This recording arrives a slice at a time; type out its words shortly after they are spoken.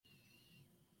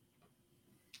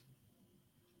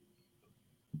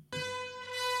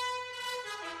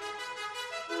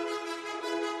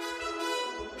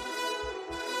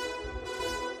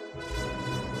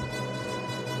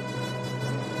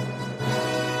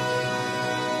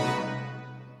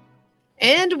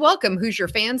And welcome, Hoosier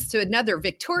fans, to another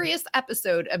victorious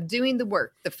episode of Doing the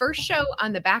Work, the first show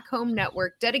on the Back Home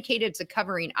Network dedicated to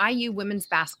covering IU women's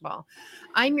basketball.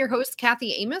 I'm your host,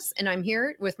 Kathy Amos, and I'm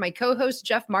here with my co-host,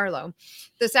 Jeff Marlowe.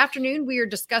 This afternoon, we are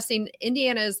discussing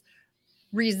Indiana's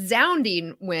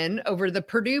resounding win over the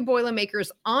Purdue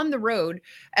Boilermakers on the road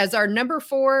as our number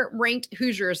 4 ranked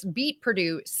Hoosiers beat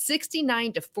Purdue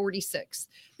 69-46.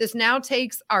 This now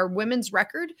takes our women's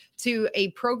record to a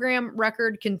program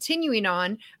record, continuing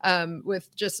on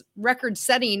with just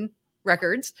record-setting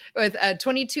records with a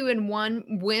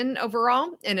 22-1 win overall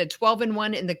and a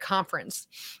 12-1 in the conference.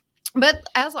 But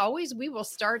as always, we will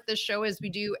start this show as we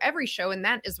do every show, and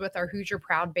that is with our Hoosier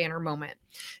Proud banner moment.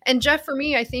 And Jeff, for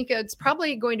me, I think it's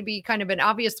probably going to be kind of an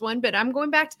obvious one, but I'm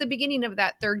going back to the beginning of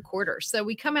that third quarter. So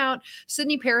we come out,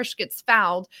 Sydney Parrish gets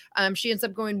fouled. She ends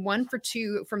up going 1 for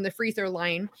 2 from the free throw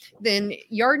line. Then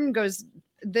Yarden goes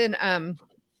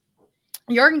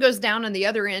down on the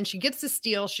other end. She gets the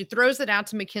steal. She throws it out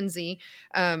to McKenzie.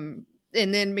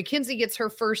 And then McKenzie gets her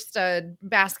first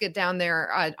basket down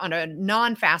there on a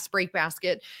non-fast break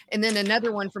basket. And then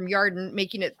another one from Yarden,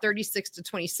 making it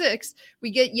 36-26.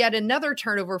 We get yet another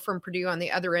turnover from Purdue on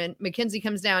the other end. McKenzie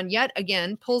comes down yet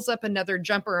again, pulls up another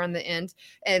jumper on the end.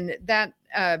 And that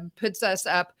puts us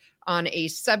up on a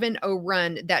 7-0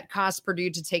 run that caused Purdue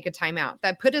to take a timeout.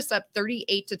 That put us up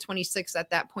 38-26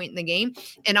 at that point in the game.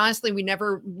 And honestly, we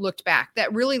never looked back.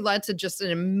 That really led to just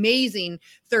an amazing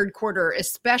third quarter,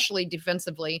 especially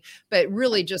defensively, but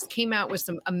really just came out with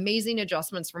some amazing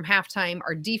adjustments from halftime.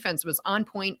 Our defense was on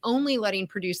point, only letting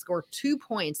Purdue score 2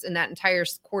 points in that entire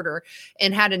quarter,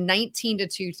 and had a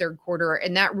 19-2 third quarter.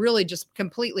 And that really just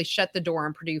completely shut the door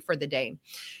on Purdue for the day.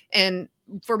 And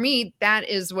for me, that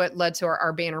is what led to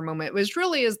our banner moment. It was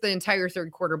really as the entire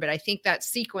third quarter, but I think that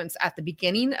sequence at the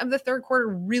beginning of the third quarter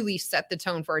really set the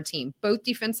tone for our team, both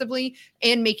defensively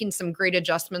and making some great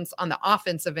adjustments on the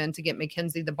offensive end to get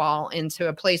McKenzie the ball into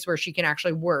a place where she can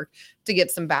actually work to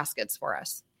get some baskets for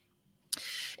us.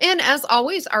 And as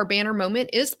always, our banner moment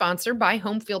is sponsored by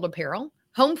Home Field Apparel.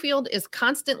 Home Field is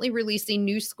constantly releasing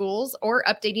new schools or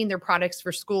updating their products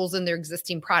for schools in their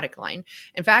existing product line.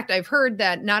 In fact, I've heard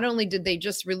that not only did they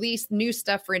just release new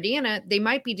stuff for Indiana, they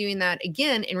might be doing that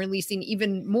again and releasing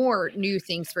even more new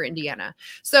things for Indiana.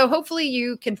 So hopefully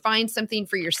you can find something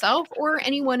for yourself or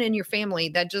anyone in your family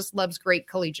that just loves great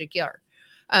collegiate gear.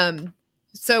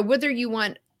 So whether you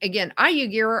want, again, IU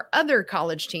gear or other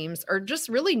college teams, or just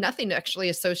really nothing actually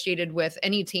associated with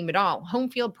any team at all, Home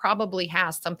Field probably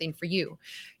has something for you.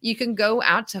 You can go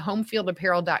out to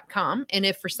homefieldapparel.com, and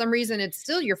if for some reason it's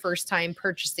still your first time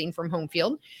purchasing from Home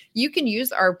Field, you can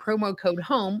use our promo code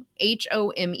HOME,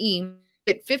 HOME,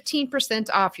 get 15%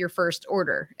 off your first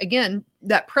order. Again,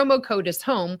 that promo code is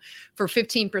HOME for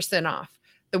 15% off.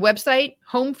 The website,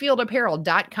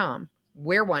 homefieldapparel.com.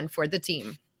 Wear one for the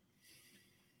team.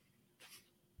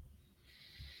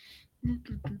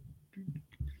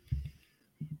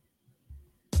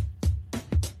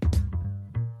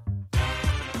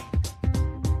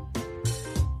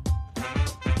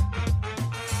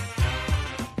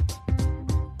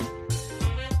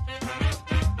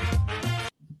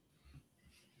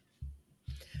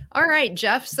 All right,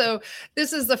 Jeff. So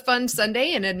this is a fun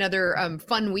Sunday and another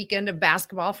fun weekend of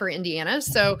basketball for Indiana.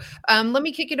 So let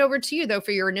me kick it over to you, though, for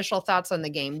your initial thoughts on the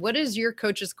game. What is your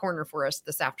coach's corner for us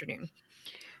this afternoon?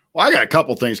 Well, I got a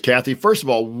couple things, Kathy. First of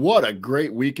all, what a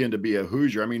great weekend to be a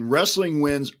Hoosier. I mean, wrestling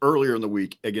wins earlier in the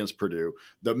week against Purdue.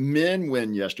 The men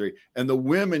win yesterday, and the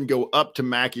women go up to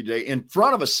Mackey today in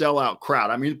front of a sellout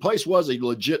crowd. I mean, the place was a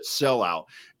legit sellout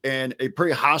and a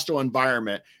pretty hostile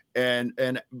environment.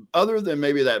 And other than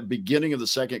maybe that beginning of the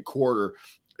second quarter,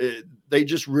 they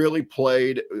just really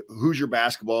played Hoosier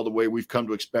basketball the way we've come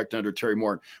to expect under Terry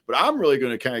Morton. But I'm really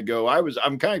going to kind of go.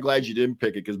 I'm kind of glad you didn't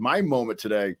pick it, because my moment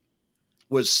today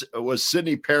was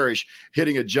Sydney Parrish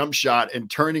hitting a jump shot and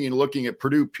turning and looking at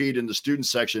Purdue Pete in the student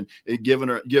section and giving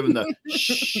the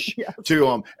shh yes. to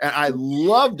him. And I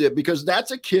loved it, because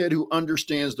that's a kid who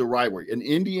understands the rivalry, an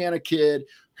Indiana kid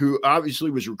who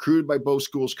obviously was recruited by both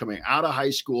schools coming out of high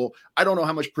school. I don't know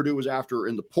how much Purdue was after her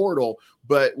in the portal,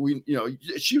 but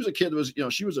she was a kid that was,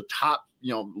 she was a top,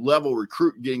 level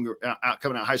recruit coming out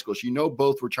of high school. So,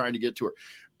 both were trying to get to her.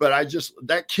 But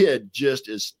that kid just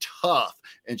is tough,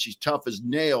 and she's tough as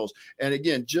nails. And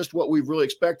again, just what we've really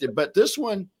expected. But this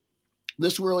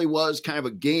really was kind of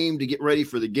a game to get ready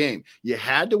for the game. You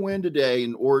had to win today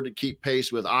in order to keep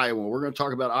pace with Iowa. We're going to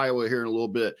talk about Iowa here in a little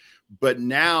bit, but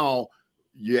now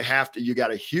you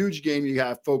got a huge game you got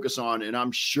to focus on, and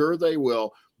I'm sure they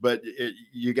will, but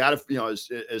you got to,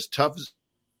 as tough as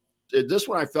this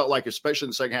one I felt like, especially in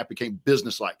the second half, became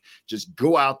businesslike. Just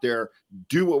go out there,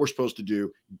 do what we're supposed to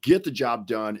do, get the job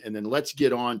done, and then let's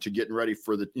get on to getting ready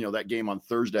for that game on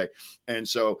Thursday. And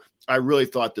so I really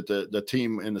thought that the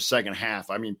team in the second half,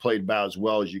 played about as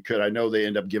well as you could. I know they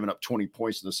ended up giving up 20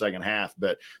 points in the second half,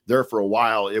 but there for a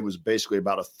while, it was basically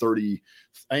about a 30.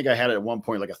 I think I had it at one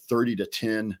point, like a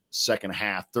 30-10 second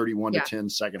half,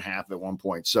 31-10 second half at one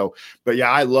point. So, but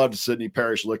yeah, I loved Sydney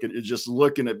Parrish looking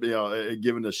at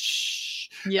giving the shh.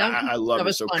 Yeah, I love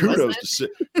it. So fun, kudos to Sid.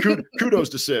 Kudos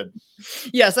to Sid.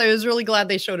 Yes, I was really glad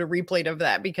they showed a replay of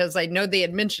that because I know they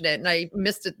had mentioned it and I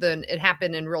missed it. Then it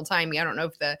happened in real time. I don't know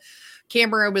if the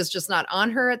camera was just not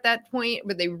on her at that point,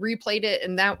 but they replayed it,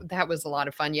 and that was a lot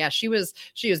of fun. Yeah, she was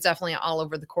definitely all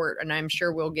over the court, and I'm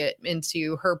sure we'll get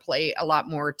into her play a lot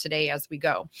more today as we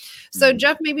go. So,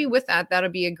 Jeff, maybe with that'll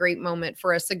be a great moment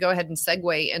for us to go ahead and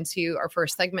segue into our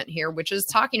first segment here, which is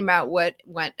talking about what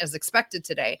went as expected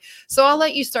today. So I'll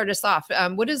let you start us off.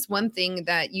 What is one thing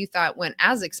that you thought went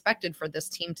as expected for this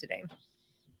team today?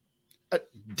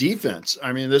 Defense.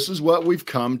 This is what we've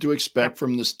come to expect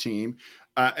from this team.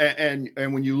 And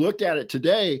when you looked at it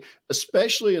today,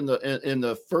 especially in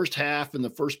the first half and the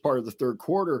first part of the third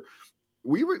quarter,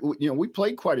 we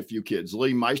played quite a few kids.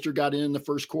 Lee Meister got in the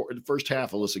first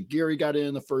half. Alyssa Geary got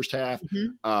in the first half.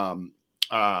 Mm-hmm.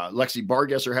 Lexi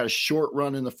Bargesser had a short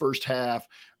run in the first half.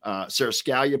 Sarah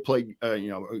Scalia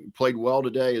played well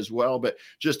today as well. But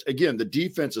just again, the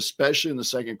defense, especially in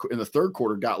the third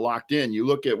quarter, got locked in. You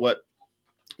look at what.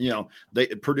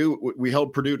 We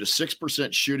held Purdue to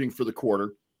 6% shooting for the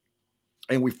quarter,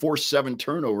 and we forced 7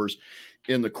 turnovers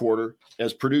in the quarter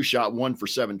as Purdue shot 1 for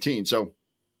 17. So,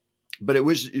 but it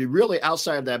was really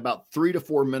outside of that, about 3 to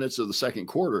 4 minutes of the second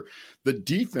quarter, the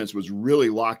defense was really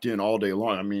locked in all day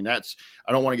long.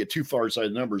 I don't want to get too far inside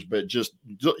the numbers, but just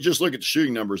look at the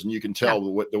shooting numbers and you can tell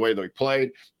the way they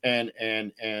played and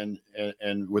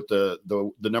with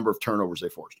the number of turnovers they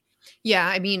forced.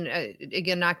 Yeah.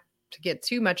 Again, not to get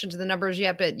too much into the numbers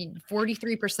yet, but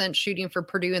 43% shooting for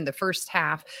Purdue in the first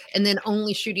half, and then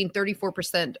only shooting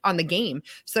 34% on the game.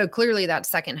 So clearly that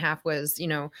second half was,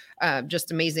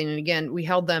 just amazing. And again, we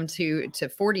held them to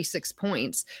 46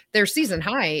 points. Their season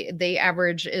high, they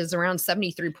average is around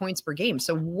 73 points per game.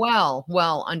 So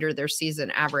well under their season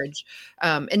average.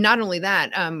 And not only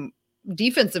that,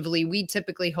 defensively, we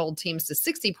typically hold teams to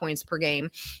 60 points per game.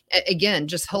 Again,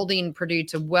 just holding Purdue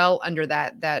to well under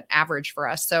that average for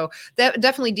us. So that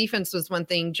definitely defense was one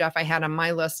thing, Jeff, I had on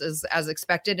my list as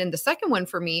expected. And the second one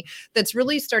for me that's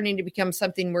really starting to become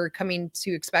something we're coming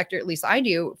to expect, or at least I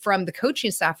do, from the coaching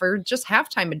staff, are just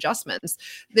halftime adjustments.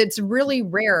 That's really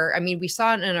rare. We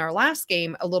saw it in our last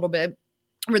game a little bit,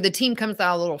 where the team comes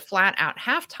out a little flat out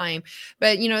halftime,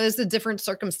 but there's a different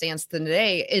circumstance than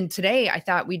today. And today I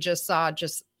thought we just saw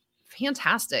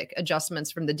fantastic adjustments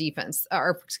from the defense,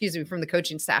 from the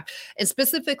coaching staff. And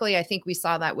specifically, I think we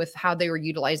saw that with how they were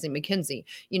utilizing McKenzie.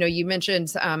 You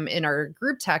mentioned in our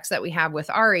group text that we have with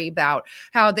Ari about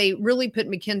how they really put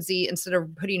McKenzie, instead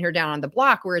of putting her down on the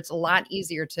block where it's a lot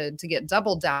easier to get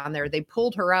doubled down there, they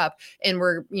pulled her up and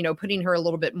were, putting her a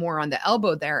little bit more on the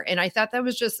elbow there. And I thought that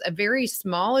was just a very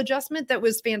small adjustment that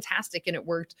was fantastic. And it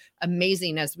worked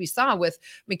amazing, as we saw with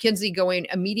McKenzie going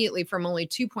immediately from only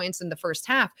 2 points in the first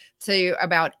half to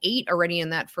about 8 already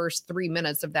in that first 3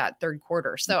 minutes of that third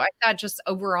quarter. So I thought just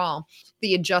overall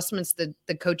the adjustments, the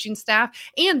coaching staff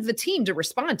and the team to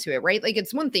respond to it, right? Like,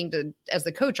 it's one thing to, as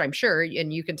the coach, I'm sure,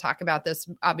 and you can talk about this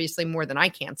obviously more than I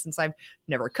can since I've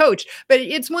never coached, but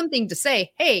it's one thing to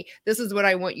say, hey, this is what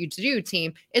I want you to do,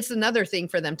 team. It's another thing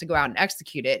for them to go out and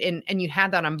execute it. And you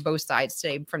had that on both sides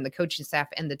today from the coaching staff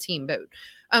and the team. But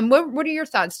what are your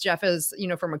thoughts, Jeff, as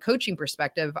from a coaching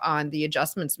perspective on the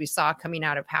adjustments we saw coming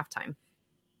out of halftime?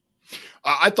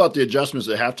 I thought the adjustments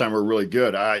at halftime were really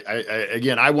good.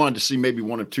 I wanted to see maybe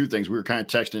one of two things. We were kind of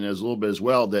texting as a little bit as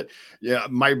well that,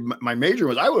 my major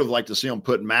was I would have liked to see them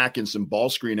put Mac in some ball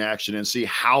screen action and see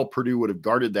how Purdue would have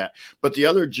guarded that. But the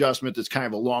other adjustment that's kind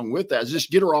of along with that is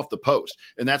just get her off the post.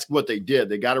 And that's what they did.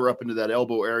 They got her up into that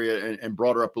elbow area and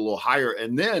brought her up a little higher.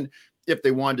 And then if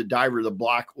they wanted to dive her to the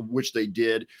block, which they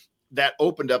did, that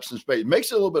opened up some space. It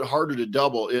makes it a little bit harder to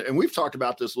double. And we've talked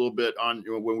about this a little bit on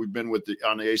when we've been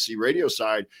on the AC radio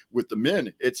side with the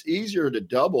men. It's easier to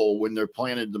double when they're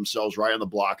planted themselves right on the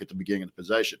block at the beginning of the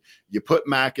possession. You put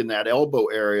Mac in that elbow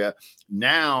area.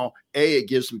 Now, A, it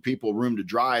gives some people room to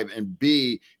drive, and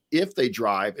B, if they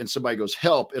drive and somebody goes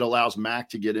help, it allows Mac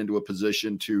to get into a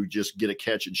position to just get a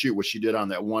catch and shoot, what she did on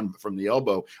that one from the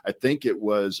elbow. I think it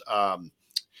was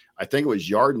I think it was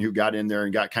Yarden who got in there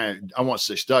and got kind of, I won't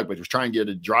say stuck, but was trying to get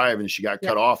a drive and she got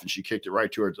cut off and she kicked it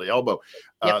right towards the elbow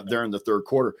there in the third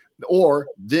quarter. Or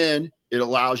then it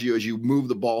allows you, as you move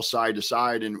the ball side to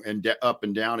side and up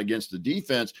and down against the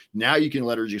defense, now you can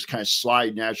let her just kind of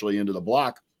slide naturally into the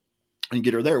block and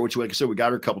get her there, which, like I said, we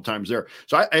got her a couple times there.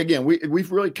 So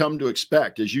we've really come to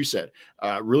expect, as you said,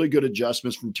 really good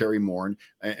adjustments from Terry Morin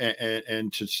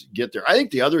and to get there. I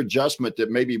think the other adjustment that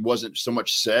maybe wasn't so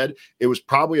much said, it was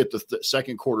probably at the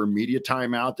second quarter media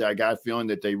timeout that I got a feeling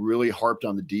that they really harped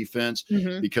on the defense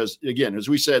because, again, as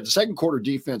we said, the second quarter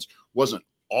defense wasn't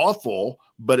awful,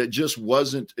 but it just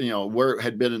wasn't, where it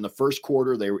had been in the first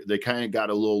quarter. They kind of got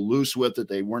a little loose with it.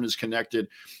 They weren't as connected,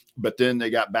 but then they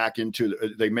got back into,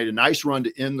 they made a nice run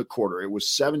to end the quarter. It was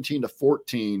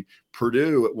 17-14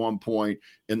 Purdue at one point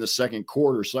in the second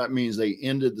quarter. So that means they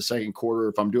ended the second quarter,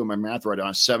 if I'm doing my math right, on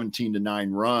a 17-9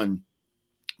 run.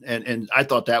 And I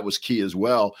thought that was key as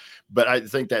well. But I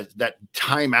think that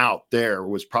timeout there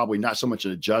was probably not so much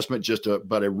an adjustment,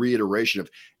 but a reiteration of,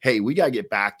 hey, we got to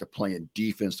get back to playing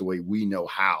defense the way we know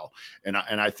how. And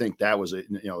I think that was it.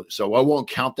 So I won't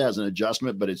count that as an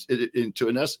adjustment, but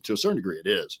to a certain degree it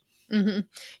is. Mm-hmm.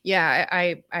 Yeah,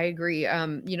 I agree.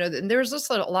 There's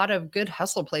just a lot of good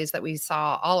hustle plays that we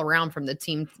saw all around from the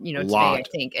team, today, I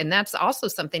think. And that's also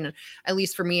something, at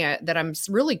least for me, that I'm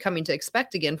really coming to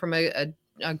expect again from a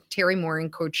Terry Morin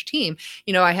coach team.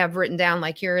 I have written down,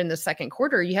 like, here in the second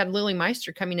quarter, you had Lily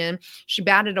Meister coming in. She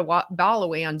batted a ball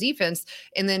away on defense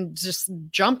and then just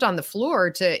jumped on the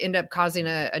floor to end up causing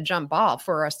a jump ball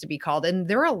for us to be called. And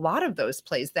there are a lot of those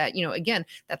plays that, again,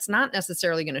 that's not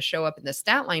necessarily going to show up in the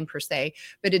stat line per se,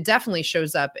 but it definitely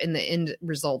shows up in the end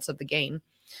results of the game.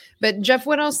 But Jeff,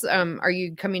 what else are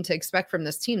you coming to expect from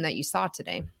this team that you saw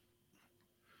today?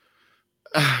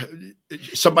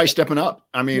 Somebody stepping up.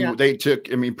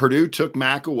 Purdue took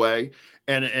Mac away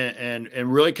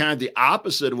and really kind of the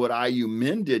opposite of what IU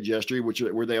men did yesterday,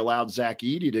 where they allowed Zach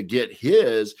Edey to get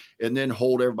his and then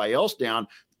hold everybody else down.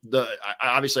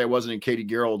 Obviously I wasn't in Katie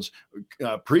Gerald's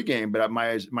pregame, but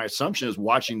my assumption is,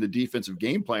 watching the defensive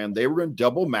game plan, they were going to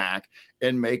double Mac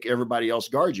and make everybody else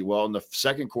guard you. Well, in the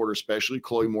second quarter, especially,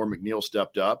 Chloe Moore McNeil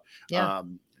stepped up. Yeah.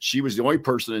 She was the only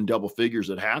person in double figures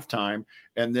at halftime.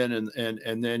 And then,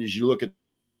 and then as you look at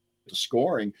the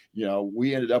scoring,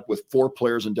 we ended up with 4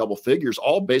 players in double figures,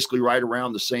 all basically right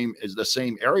around the same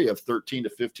area of 13 to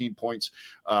 15 points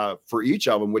for each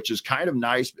of them, which is kind of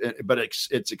nice, but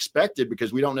it's expected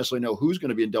because we don't necessarily know who's going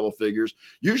to be in double figures.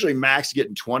 Usually Mac's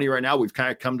getting 20 right now. We've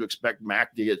kind of come to expect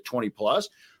Mac to get 20 plus.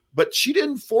 But she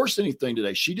didn't force anything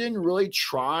today. She didn't really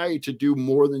try to do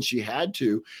more than she had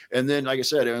to. And then, like I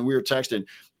said, and we were texting,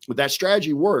 that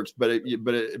strategy works, but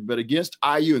against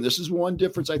IU, and this is one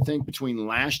difference I think between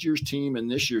last year's team and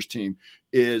this year's team,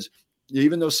 is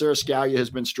even though Sarah Scalia has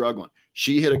been struggling,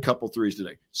 she hit a couple threes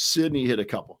today. Sydney hit a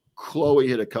couple. Chloe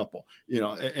hit a couple.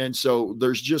 And so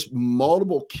there's just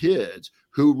multiple kids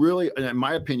who really, in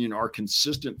my opinion, are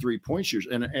consistent 3-point shooters.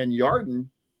 And Yarden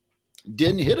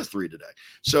didn't hit a 3 today.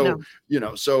 So,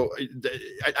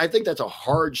 I think that's a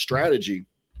hard strategy.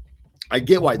 I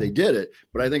get why they did it,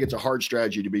 but I think it's a hard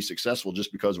strategy to be successful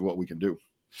just because of what we can do.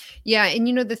 Yeah.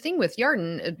 And, the thing with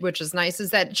Yarden, which is nice, is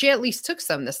that she at least took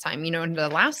some this time, in the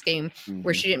last game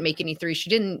where she didn't make any 3, she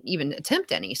didn't even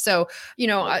attempt any. So,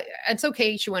 it's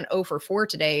okay. She went 0 for 4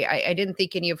 today. I didn't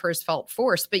think any of hers felt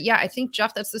forced, but yeah, I think,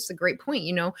 Jeff, that's just a great point.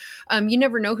 You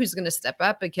never know who's going to step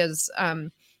up because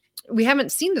we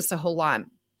haven't seen this a whole lot,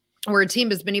 where a team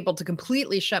has been able to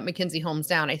completely shut Mackenzie Holmes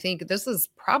down. I think this is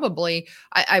probably,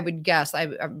 I would guess, I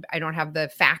don't have the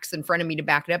facts in front of me to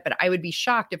back it up, but I would be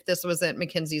shocked if this wasn't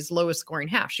Mackenzie's lowest scoring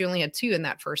half. She only had 2 in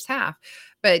that first half.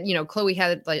 But, Chloe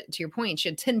had, like, to your point, she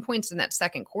had 10 points in that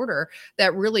second quarter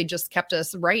that really just kept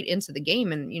us right into the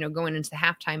game and, going into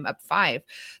halftime up 5.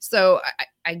 So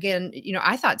again,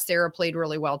 I thought Sarah played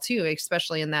really well too,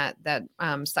 especially in that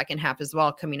second half as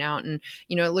well, coming out. And,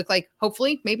 it looked like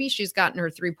hopefully maybe she's gotten her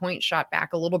 3-point shot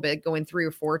back a little bit, going 3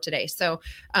 or 4 today. So,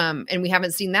 and we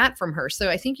haven't seen that from her.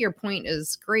 So I think your point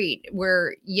is great,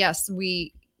 where yes,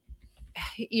 we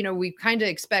kind of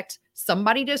expect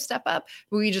somebody to step up,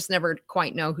 but we just never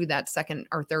quite know who that second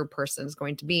or third person is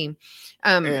going to be.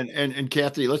 And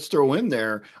Kathy, let's throw in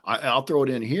there. I'll throw it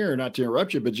in here, not to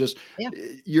interrupt you, but just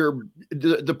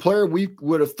the player we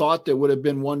would have thought that would have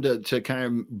been one to kind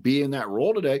of be in that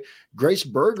role today. Grace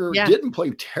Berger didn't play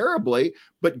terribly,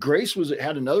 but Grace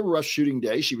had another rough shooting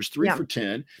day. She was 3 for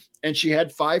 10. And she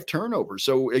had 5 turnovers.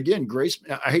 So again, Grace,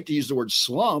 I hate to use the word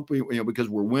slump, because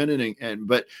we're winning,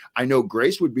 but I know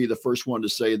Grace would be the first one to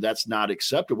say that's that's not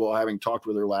acceptable. Having talked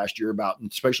with her last year about,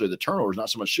 especially the turnovers, not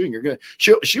so much shooting,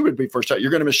 she would be first out.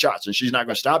 You're going to miss shots, and she's not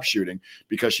going to stop shooting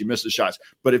because she misses shots.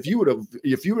 But if you would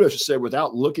have said,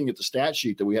 without looking at the stat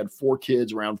sheet, that we had 4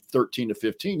 kids around 13 to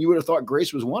 15, you would have thought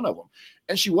Grace was one of them.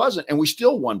 And she wasn't, and we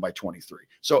still won by 23.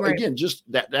 So again, just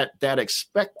that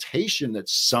expectation that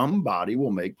somebody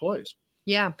will make plays.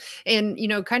 Yeah. And,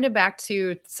 kind of back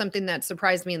to something that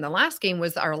surprised me in the last game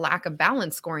was our lack of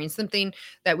balance scoring, something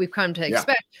that we've come to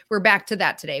expect. We're back to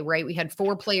that today, right? We had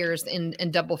 4 players in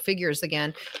double figures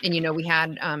again. And, we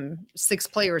had 6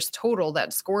 players total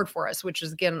that scored for us, which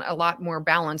is, again, a lot more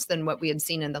balanced than what we had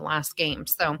seen in the last game.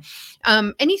 So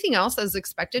anything else as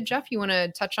expected, Jeff, you want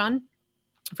to touch on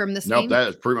from this game? Nope,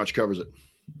 that pretty much covers it.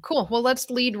 Cool. Well, let's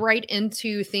lead right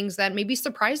into things that maybe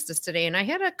surprised us today. And I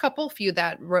had a few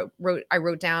that I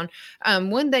wrote down.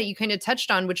 One that you kind of touched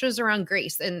on, which was around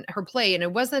Grace and her play. And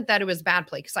it wasn't that it was bad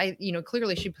play, because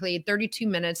clearly she played 32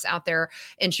 minutes out there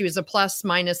and she was a plus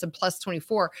minus a plus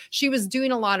 24. She was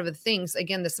doing a lot of the things.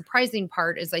 Again, the surprising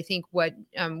part is, I think, what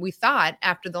we thought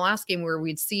after the last game, where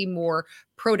we'd see more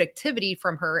productivity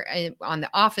from her on the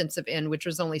offensive end, which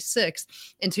was only 6.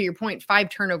 And to your point, 5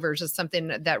 turnovers is something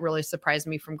that really surprised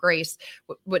me from Grace.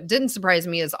 What didn't surprise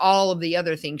me is all of the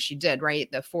other things she did,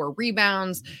 right? The 4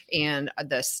 rebounds and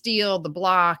the steal, the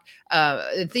block,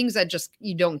 things that just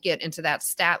you don't get into that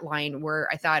stat line, where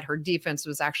I thought her defense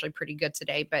was actually pretty good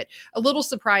today. But a little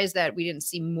surprised that we didn't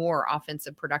see more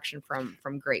offensive production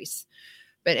from Grace.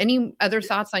 But any other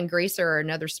thoughts on Grace, or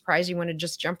another surprise you want to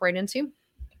just jump right into?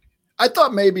 I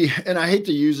thought maybe, and I hate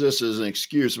to use this as an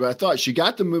excuse, but I thought she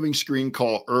got the moving screen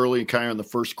call early, kind of in the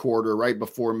first quarter, right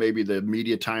before maybe the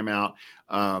media timeout,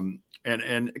 and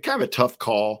kind of a tough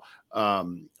call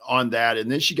on that.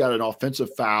 And then she got an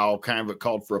offensive foul, kind of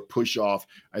called for a push off.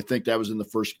 I think that was in the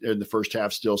first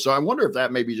half still. So I wonder if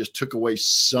that maybe just took away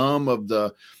some of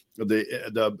the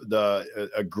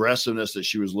aggressiveness that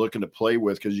she was looking to play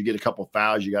with, because you get a couple of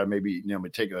fouls, you got to maybe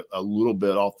take a little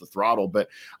bit off the throttle. But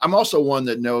I'm also one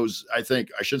that knows,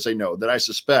 that I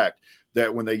suspect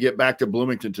that when they get back to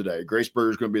Bloomington today, Grace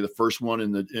Berger is going to be the first one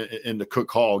in the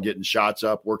Cook Hall, getting shots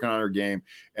up, working on her game,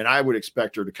 and I would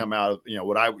expect her to come out of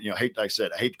I hate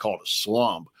to call it a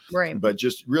slump, right? But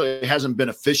just really hasn't been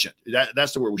efficient.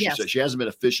 That's the word we should say. She hasn't been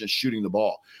efficient shooting the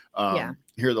ball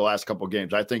here the last couple of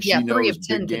games. I think she knows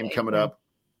big game coming up.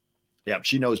 Yeah,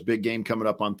 she knows big game coming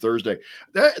up on Thursday.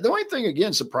 The only thing,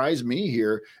 again, surprised me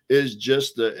here is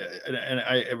just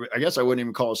I guess I wouldn't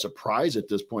even call it a surprise at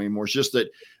this point anymore. It's just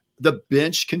that the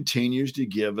bench continues to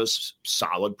give us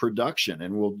solid production.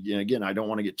 And again, I don't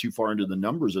want to get too far into the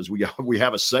numbers, as we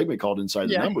have a segment called Inside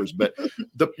the Numbers, but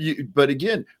but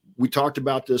again, we talked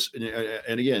about this.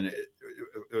 And again,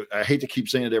 I hate to keep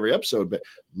saying it every episode, but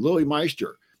Lily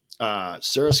Meister,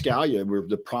 Sarah Scalia were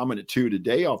the prominent 2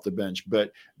 today off the bench,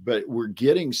 but we're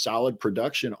getting solid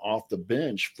production off the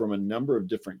bench from a number of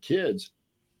different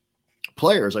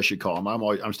players, I should call them.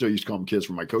 I'm still used to calling them kids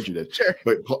from my coaching days, sure.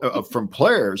 But from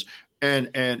players, and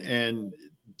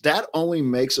that only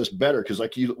makes us better, because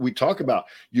we talk about,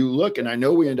 you look, and I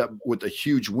know we end up with a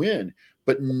huge win,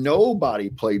 but nobody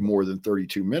played more than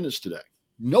 32 minutes today.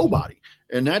 Nobody,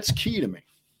 and that's key to me.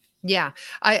 Yeah,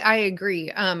 I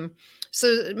agree.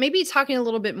 So maybe talking a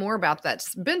little bit more about that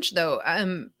bench, though.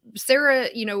 Sarah,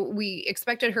 we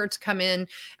expected her to come in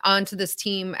onto this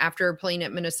team after playing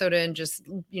at Minnesota and just,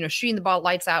 shooting the ball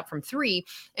lights out from 3.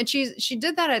 And she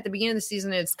did that at the beginning of the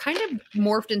season. It's kind of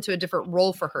morphed into a different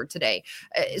role for her today.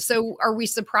 So are we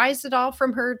surprised at all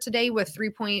from her today with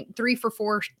 3 for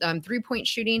 4 3-point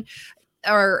shooting?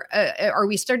 Or are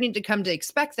we starting to come to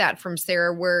expect that from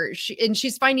Sarah, where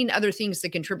she's finding other things to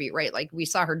contribute, right? Like we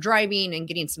saw her driving and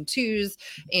getting some 2s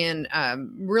and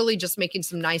really just making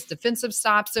some nice defensive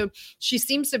stops. So she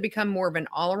seems to become more of an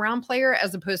all-around player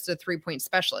as opposed to a 3-point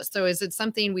specialist. So is it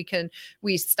something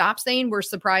we stop saying we're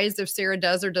surprised if Sarah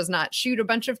does or does not shoot a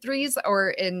bunch of 3s,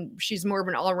 and she's more of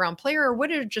an all-around player? Or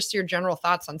what are just your general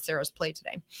thoughts on Sarah's play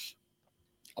today?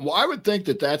 Well, I would think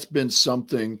that that's been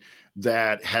something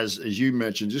that has, as you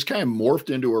mentioned, just kind of morphed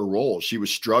into her role. She was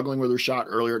struggling with her shot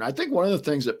earlier. And I think one of the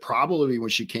things that probably when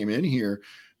she came in here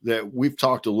that we've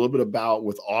talked a little bit about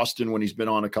with Austin when he's been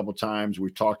on a couple of times, we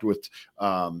talked with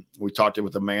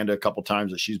Amanda a couple of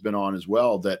times that she's been on as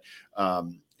well, that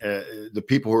the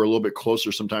people who are a little bit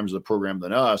closer sometimes to the program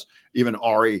than us, even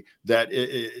Ari, that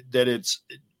it's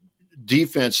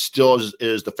defense still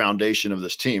is the foundation of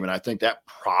this team. And I think that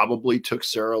probably took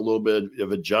Sarah a little bit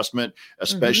of adjustment,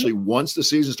 especially once the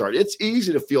season started. It's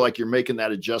easy to feel like you're making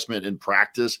that adjustment in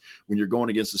practice when you're going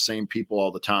against the same people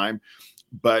all the time.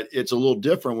 but it's a little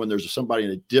different when there's somebody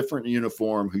in a different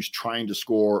uniform who's trying to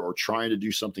score or trying to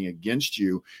do something against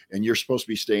you, and you're supposed to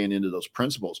be staying into those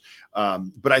principles.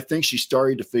 But I think she's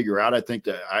starting to figure out. I think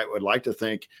that I would like to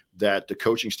think that the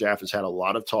coaching staff has had a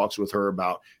lot of talks with her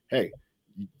about, hey,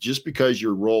 just because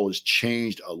your role has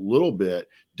changed a little bit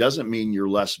doesn't mean you're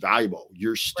less valuable.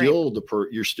 You're still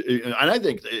and I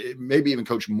think maybe even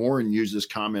Coach Morin used this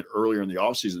comment earlier in the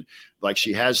offseason. Like,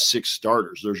 she has 6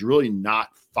 starters. There's really not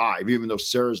 5, even though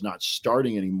Sarah's not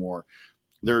starting anymore.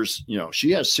 There's,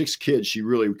 she has 6 kids she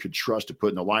really could trust to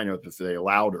put in the lineup if they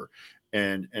allowed her.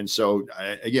 And so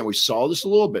again, we saw this a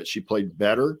little bit. She played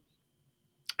better.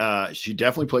 She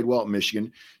definitely played well at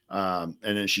Michigan. And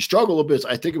then she struggled a little bit.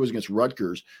 I think it was against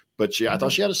Rutgers, but I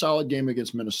thought she had a solid game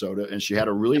against Minnesota, and she had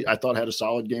a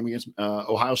solid game against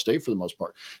Ohio State for the most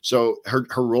part. So her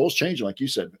role's changing. Like you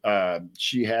said,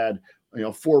 she had,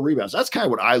 4 rebounds. That's kind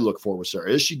of what I look for with Sarah.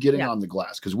 Is she getting on the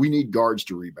glass? Because we need guards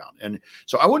to rebound. And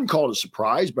so I wouldn't call it a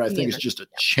surprise, but I think it's just a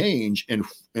change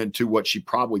into what she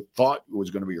probably thought was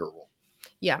going to be her role.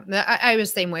 Yeah, I was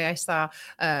the same way. I saw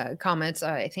comments,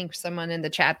 I think someone in the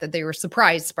chat, that they were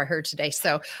surprised by her today.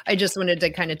 So I just wanted to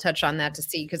kind of touch on that to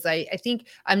see, because I think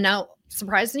I'm not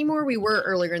surprised anymore. We were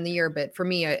earlier in the year, but for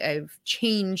me, I've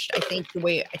changed, I think, the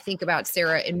way I think about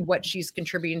Sarah and what she's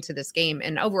contributing to this game.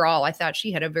 And overall, I thought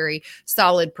she had a very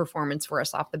solid performance for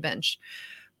us off the bench.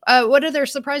 What other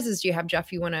surprises do you have,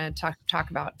 Jeff, you want to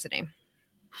talk about today?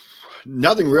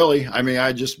 Nothing really. I mean,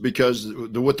 because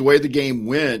with the way the game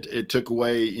went, it took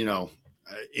away,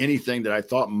 anything that I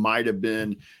thought might have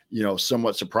been,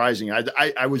 somewhat surprising.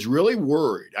 I was really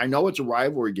worried. I know it's a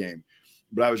rivalry game,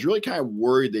 but I was really kind of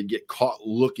worried they'd get caught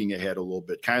looking ahead a little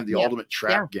bit, kind of the ultimate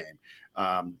trap game.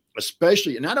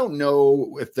 Especially, and I don't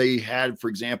know if they had, for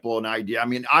example, an idea. I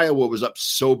mean, Iowa was up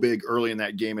so big early in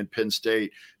that game in Penn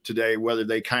State today, whether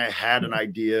they kind of had an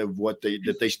idea of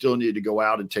that they still needed to go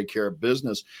out and take care of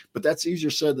business. But that's easier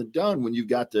said than done when you've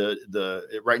got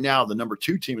the right now the number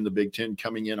 2 team in the Big Ten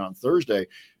coming in on Thursday.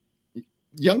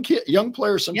 Young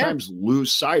players sometimes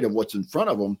lose sight of what's in front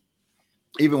of them,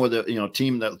 even with a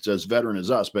team that's as veteran as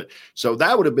us. But so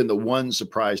that would have been the one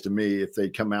surprise to me if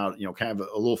they'd come out, kind of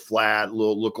a little flat,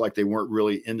 look like they weren't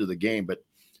really into the game, but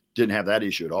didn't have that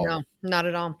issue at all. No, not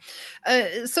at all.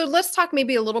 So let's talk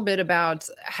maybe a little bit about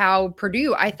how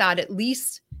Purdue, I thought, at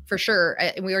least for sure,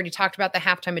 and we already talked about the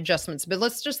halftime adjustments, but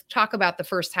let's just talk about the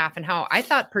first half and how I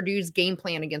thought Purdue's game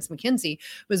plan against McKenzie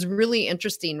was really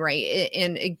interesting, right?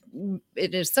 And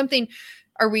it is something.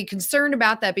 Are we concerned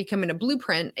about that becoming a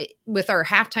blueprint with our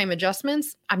halftime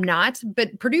adjustments? I'm not,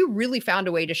 but Purdue really found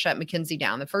a way to shut McKenzie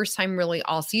down the first time really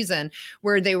all season,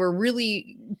 where they were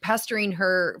really pestering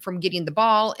her from getting the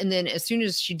ball. And then as soon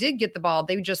as she did get the ball,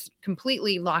 they just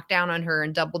completely locked down on her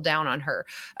and doubled down on her.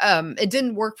 It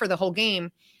didn't work for the whole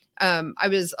game. I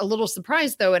was a little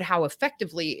surprised, though, at how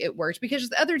effectively it worked, because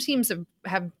the other teams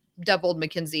have doubled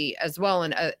McKenzie as well.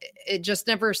 And it just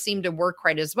never seemed to work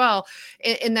quite as well.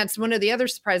 And that's one of the other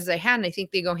surprises I had. And I think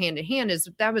they go hand in hand, is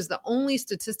that was the only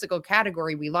statistical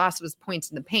category we lost was points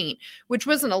in the paint, which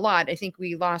wasn't a lot. I think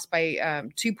we lost by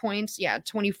 2 points. Yeah.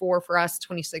 24 for us,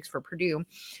 26 for Purdue.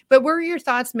 But what were your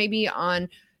thoughts maybe on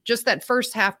just that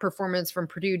first half performance from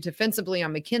Purdue defensively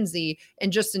on McKenzie,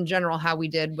 and just in general, how we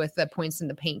did with the points in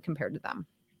the paint compared to them?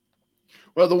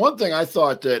 Well, the one thing I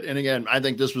thought that, and again, I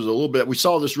think this was a little bit, we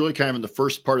saw this really kind of in the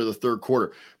first part of the third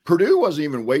quarter. Purdue wasn't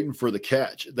even waiting for the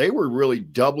catch. They were really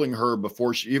doubling her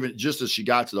before she even, just as she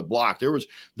got to the block. There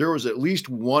was at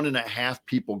least 1.5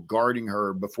 people guarding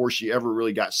her before she ever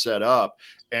really got set up.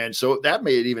 And so that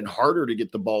made it even harder to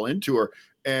get the ball into her.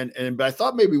 But I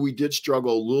thought maybe we did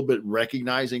struggle a little bit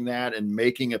recognizing that and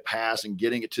making a pass and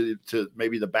getting it to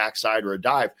maybe the backside or a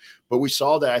dive. But we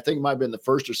saw that, I think it might have been the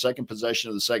first or second possession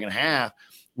of the second half.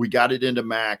 We got it into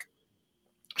Mac.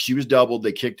 She was doubled.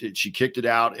 They kicked it. She kicked it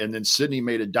out. And then Sydney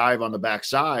made a dive on the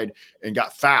backside and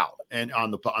got fouled and on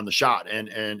the shot.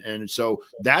 And so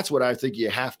that's what I think you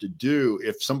have to do.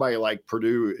 If somebody like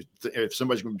Purdue, if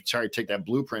somebody's going to try to take that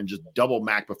blueprint, just double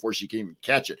Mac before she can even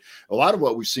catch it. A lot of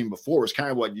what we've seen before is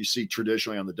kind of what you see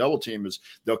traditionally on the double team, is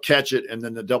they'll catch it and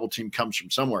then the double team comes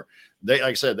from somewhere. Like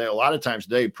I said, a lot of times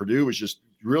today, Purdue was just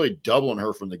really doubling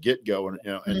her from the get-go.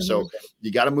 And so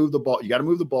you got to move the ball. You got to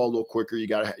move the ball a little quicker. You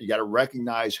got to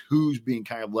recognize who's being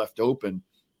kind of left open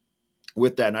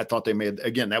with that. And I thought they made,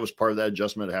 again, that was part of that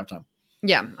adjustment at halftime.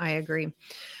 Yeah, I agree.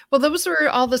 Well, those were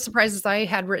all the surprises I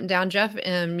had written down, Jeff.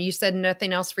 You said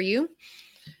nothing else for you?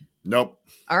 Nope.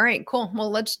 All right, cool.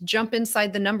 Well, let's jump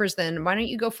inside the numbers then. Why don't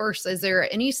you go first? Is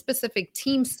there any specific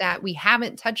team stat we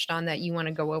haven't touched on that you want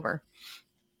to go over?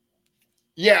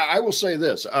 Yeah, I will say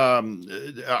this.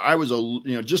 I was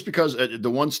just because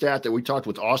the one stat that we talked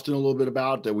with Austin a little bit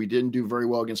about that we didn't do very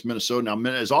well against Minnesota.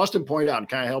 Now, as Austin pointed out and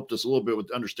kind of helped us a little bit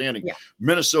with understanding, Yeah.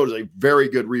 Minnesota is a very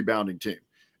good rebounding team,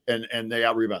 and they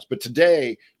out rebounds. But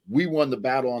today we won the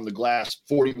battle on the glass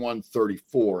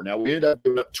 41-34. Now we ended up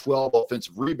giving up 12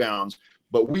 offensive rebounds,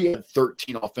 but we had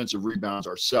 13 offensive rebounds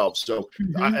ourselves. So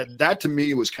that to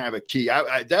me was kind of a key.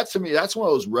 That's one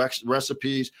of those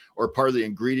recipes or part of the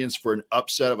ingredients for an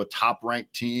upset of a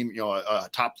top-ranked team, a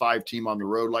top 5 team on the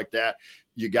road like that.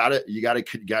 You got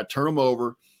to turn them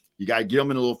over. You got to get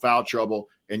them in a little foul trouble,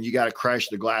 and you got to crash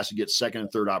the glass and get second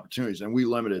and third opportunities. And we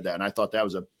limited that. And I thought that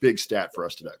was a big stat for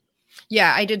us today.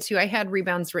 Yeah, I did too. I had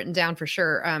rebounds written down for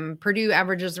sure. Purdue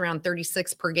averages around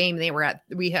 36 per game. They were at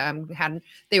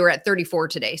 34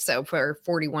 today, so for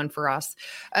 41 for us.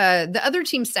 The other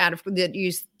team stat that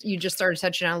you just started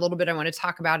touching on a little bit, I want to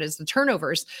talk about is the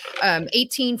turnovers.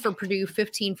 18 for Purdue,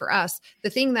 15 for us. The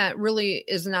thing that really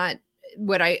is not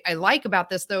what I like about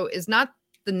this though is not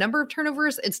the number of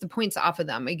turnovers, it's the points off of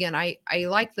them. Again, I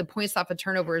like the points off of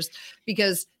turnovers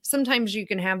because sometimes you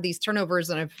can have these turnovers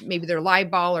and if maybe they're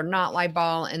live ball or not live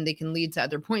ball, and they can lead to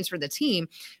other points for the team.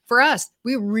 For us,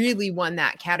 we really won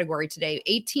that category today.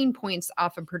 18 points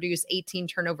off of Purdue's 18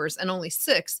 turnovers and only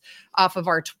 6 off of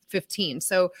our 15.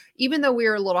 So even though we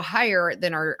were a little higher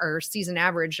than our season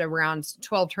average, around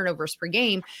 12 turnovers per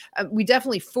game, we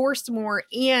definitely forced more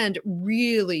and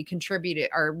really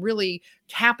contributed or really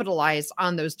capitalized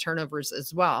on those turnovers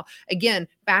as well. Again,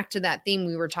 back to that theme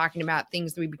we were talking about,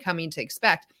 things we've been coming to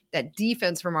expect. That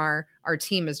defense from our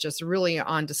team is just really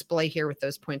on display here with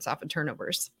those points off of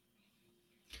turnovers.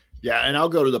 Yeah, and I'll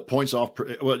go to the points off.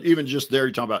 Well, even just there,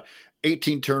 you're talking about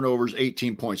 18 turnovers,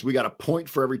 18 points. We got a point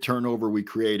for every turnover we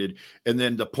created. And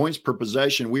then the points per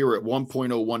possession, we were at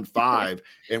 1.015,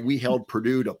 and we held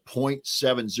Purdue to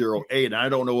 0.708. And I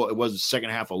don't know what it was the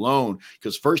second half alone,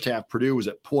 because first half Purdue was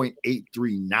at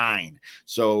 0.839.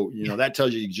 So, that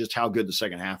tells you just how good the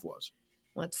second half was.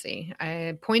 Let's see.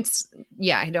 Points.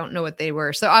 Yeah, I don't know what they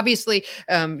were. So obviously,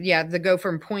 the go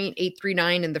from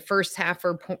 0.839 in the first half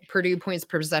for Purdue points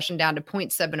per possession down to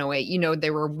 0.708.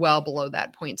 They were well below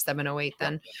that 0.708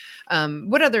 then.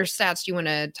 What other stats do you want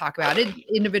to talk about?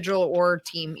 Individual or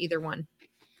team, either one?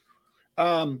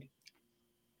 I'll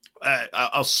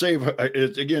save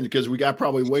it again because we got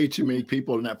probably way too many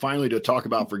people in that finally to talk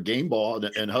about for game ball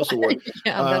and hustle work.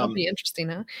 Yeah, that'll be interesting,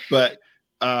 huh? But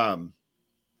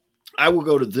I will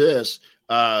go to this.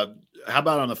 How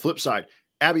about on the flip side?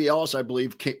 Abby Ellis, I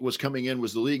believe, was coming in,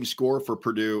 was the leading scorer for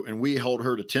Purdue, and we held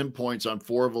her to 10 points on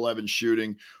 4 of 11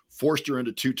 shooting, forced her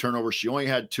into 2 turnovers. She only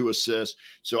had 2 assists.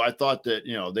 So I thought that,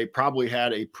 they probably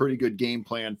had a pretty good game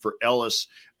plan for Ellis,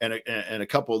 and a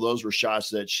couple of those were shots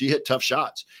that she hit tough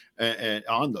shots and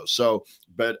on those. So,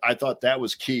 but I thought that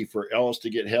was key for Ellis to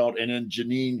get held. And then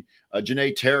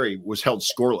Janae Terry was held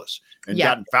scoreless and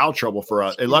got in foul trouble for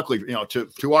us. And luckily,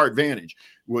 to our advantage,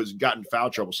 was gotten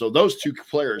foul trouble. So those 2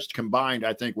 players combined,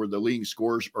 I think, were the leading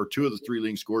scorers, or 2 of the 3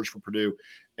 leading scorers for Purdue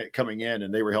coming in,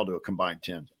 and they were held to a combined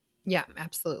 10. Yeah,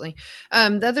 absolutely.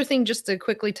 The other thing just to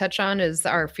quickly touch on is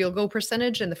our field goal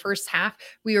percentage. In the first half,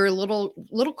 we were a little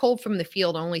cold from the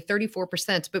field, only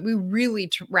 34%, but we really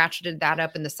ratcheted that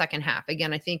up in the second half.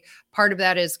 Again, I think part of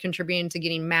that is contributing to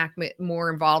getting Mac more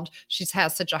involved. She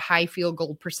has such a high field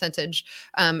goal percentage.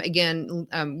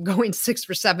 Going 6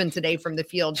 for 7 today from the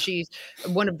field. She's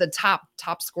one of the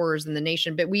top scorers in the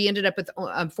nation, but we ended up with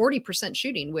 40%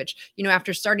 shooting, which,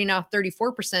 after starting off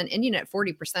 34%, ending at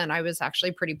 40%, I was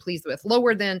actually pretty pleased with.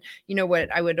 Lower than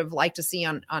what I would have liked to see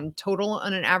on total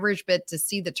on an average, but to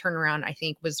see the turnaround I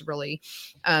think was really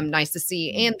nice to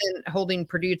see. And then holding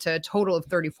Purdue to a total of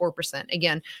 34%,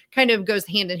 again, kind of goes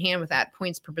hand in hand with that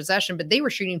points per possession, but they were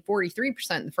shooting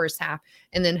 43% in the first half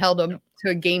and then held them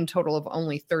to a game total of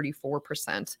only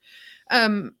 34%.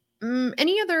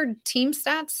 Any other team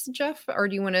stats, Jeff, or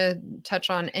do you want to touch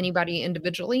on anybody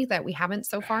individually that we haven't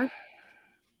so far?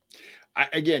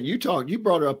 Again, you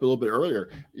brought it up a little bit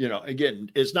earlier.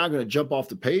 Again, it's not going to jump off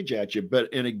the page at you,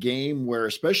 but in a game where,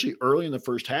 especially early in the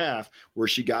first half, where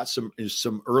she got some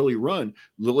early run,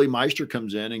 Lily Meister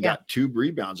comes in and got 2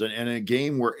 rebounds. And in a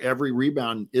game where every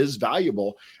rebound is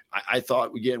valuable, I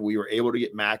thought, again, we were able to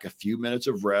get Mac a few minutes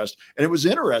of rest. And it was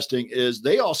interesting is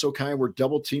they also kind of were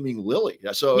double teaming Lily.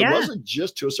 So it wasn't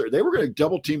just to a certain, they were going to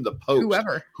double team the post,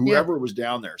 whoever was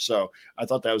down there. So I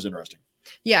thought that was interesting.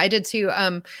 Yeah, I did too.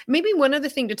 Maybe one other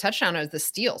thing to touch on is the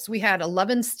steals. We had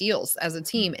 11 steals as a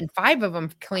team, and 5 of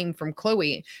them came from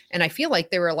Chloe. And I feel like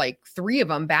there were like 3 of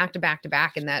them back to back to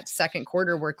back in that second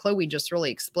quarter, where Chloe just really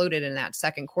exploded in that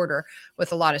second quarter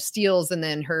with a lot of steals. And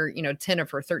then her, 10 of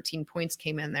her 13 points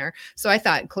came in there. So I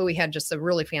thought Chloe had just a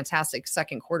really fantastic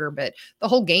second quarter, but the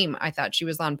whole game, I thought she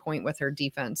was on point with her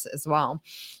defense as well.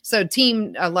 So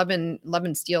team 11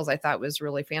 steals, I thought was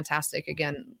really fantastic.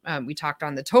 Again, we talked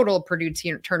on the total Purdue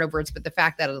turnovers, but the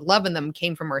fact that 11 of them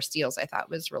came from our steals, I thought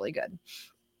was really good.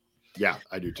 Yeah,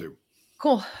 I do too.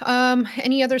 Cool.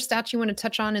 Any other stats you want to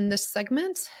touch on in this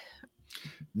segment?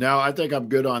 No, I think I'm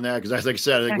good on that because, as I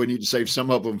said, I think we need to save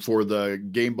some of them for the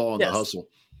game ball and the hustle.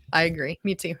 I agree.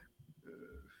 Me too.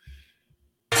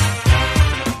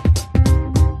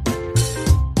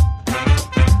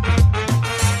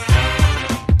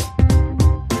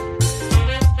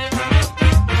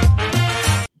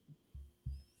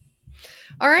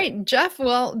 All right, Jeff.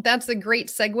 Well, that's a great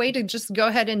segue to just go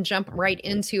ahead and jump right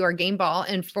into our game ball.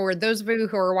 And for those of you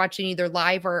who are watching either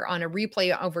live or on a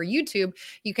replay over YouTube,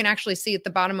 you can actually see at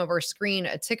the bottom of our screen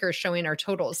a ticker showing our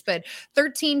totals. But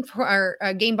 13 for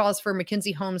our game balls for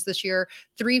Mackenzie Holmes this year,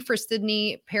 3 for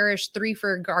Sydney Parrish, 3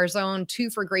 for Garzone, 2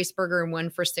 for Grace Berger, and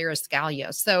 1 for Sarah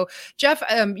Scalia. So, Jeff,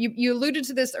 you alluded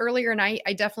to this earlier, and I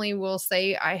definitely will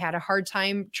say I had a hard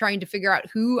time trying to figure out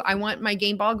who I want my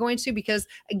game ball going to because,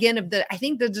 again, I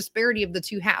think the disparity of the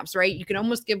two halves, right? You can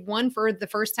almost give one for the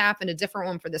first half and a different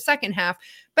one for the second half,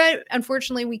 but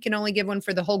unfortunately we can only give one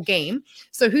for the whole game.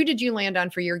 So who did you land on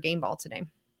for your game ball today?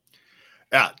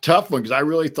 Yeah, tough one because I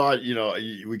really thought,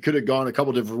 we could have gone a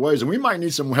couple different ways and we might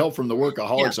need some help from the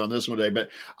workaholics on this one day. But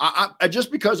I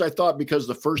just because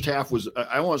the first half was,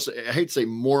 I hate to say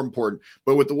more important,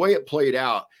 but with the way it played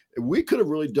out, we could have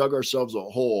really dug ourselves a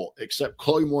hole, except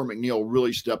Chloe Moore McNeil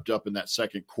really stepped up in that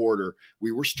second quarter.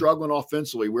 We were struggling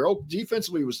offensively.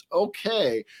 Defensively was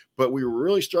okay, but we were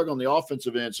really struggling on the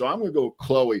offensive end. So I'm going to go with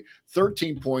Chloe.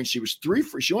 13 points. She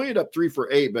only ended up 3 for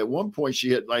 8, but at one point she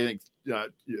hit, I think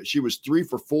she was 3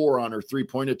 for 4 on her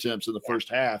 3-point attempts in the first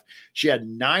half. She had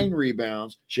 9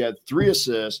 rebounds. She had 3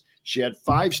 assists. She had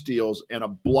 5 steals and a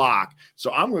block.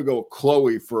 So I'm going to go with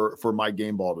Chloe for my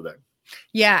game ball today.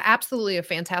 Yeah, absolutely. A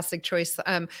fantastic choice.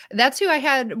 That's who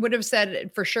I would have said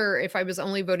for sure if I was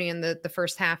only voting in the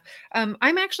first half. I'm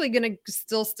actually going to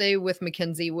still stay with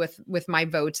Mackenzie with my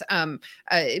vote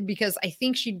because I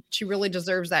think she really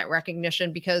deserves that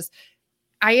recognition because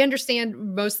I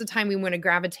understand most of the time we want to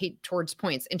gravitate towards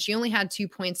points, and she only had 2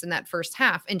 points in that first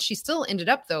half, and she still ended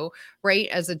up though, right,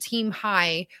 as a team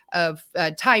high of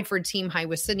tied for a team high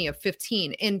with Sydney of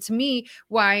 15. And to me,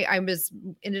 why I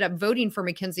ended up voting for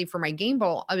Mackenzie for my game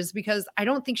ball was because I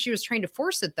don't think she was trying to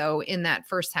force it though in that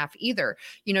first half either.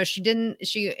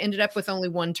 She ended up with only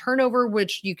 1 turnover,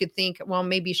 which you could think, well,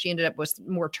 maybe she ended up with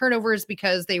more turnovers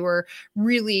because they were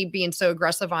really being so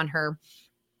aggressive on her.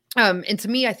 And to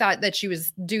me, I thought that she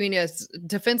was doing as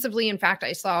defensively. In fact,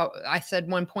 I said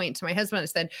one point to my husband, I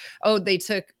said, oh, they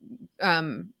took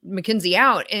Mackenzie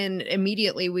out and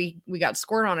immediately we got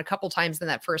scored on a couple times in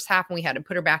that first half and we had to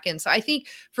put her back in. So I think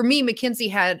for me, Mackenzie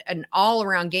had an all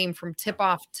around game from tip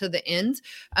off to the end.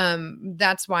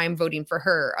 That's why I'm voting for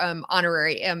her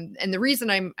honorary. And the reason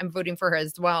I'm voting for her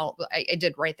as well, I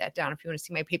did write that down if you want to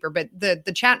see my paper, but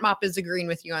the chat mop is agreeing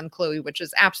with you on Chloe, which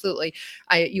is absolutely,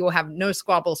 you will have no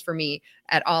squabbles for me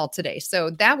at all today. So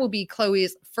that will be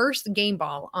Chloe's first game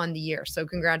ball on the year. So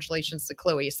congratulations to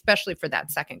Chloe, especially for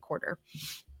that second quarter.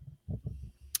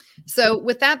 So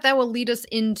with that will lead us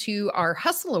into our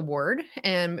Hustle Award.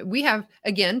 And we have,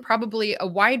 again, probably a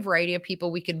wide variety of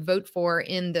people we could vote for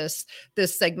in this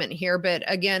segment here. But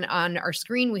again, on our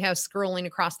screen, we have scrolling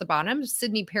across the bottom,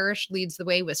 Sydney Parrish leads the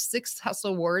way with 6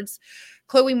 Hustle Awards,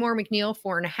 Chloe Moore McNeil,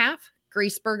 4.5,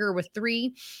 Grace Berger with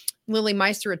 3, Lily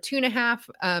Meister with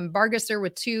 2.5, Bargesser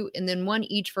with 2, and then 1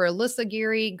 each for Alyssa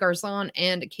Geary, Garzon,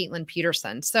 and Caitlin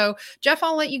Peterson. So, Jeff,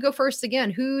 I'll let you go first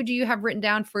again. Who do you have written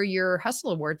down for your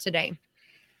Hustle Award today?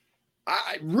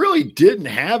 I really didn't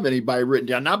have anybody written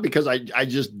down, not because I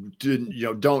just didn't,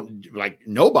 don't like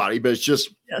nobody, but it's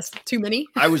just too many.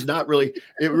 I was not really,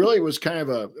 it really was kind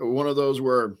of one of those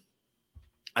where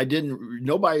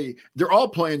they're all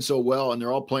playing so well and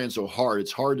they're all playing so hard.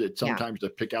 It's hard sometimes to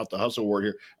pick out the Hustle Award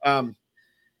here.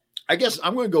 I guess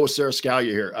I'm going to go with Sarah Scalia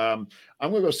here. I'm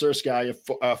going to go Sarah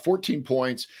Scalia, 14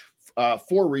 points,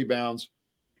 4 rebounds,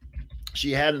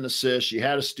 She had an assist. She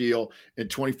had a steal in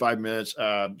 25 minutes.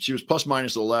 She was plus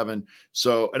minus 11.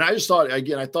 So, and I just thought,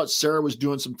 again, I thought Sarah was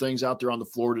doing some things out there on the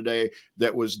floor today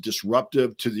that was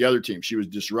disruptive to the other team. She was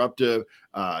disruptive.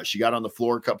 She got on the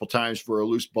floor a couple times for a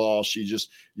loose ball. She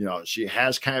just, she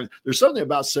has there's something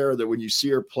about Sarah that when you see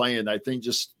her playing, I think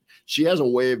just, she has a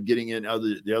way of getting in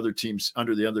under the other team's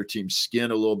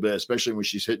skin a little bit, especially when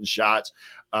she's hitting shots.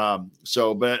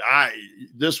 But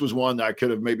this was one that I could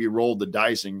have maybe rolled the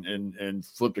dice and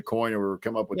flipped a coin or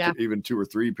come up with even 2 or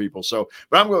 3 people. So,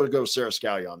 but I'm going to go Sarah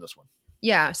Scally on this one.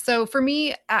 Yeah. So for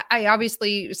me, I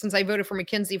obviously, since I voted for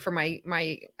Mackenzie for my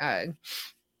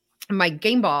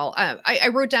game ball, I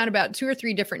wrote down about 2 or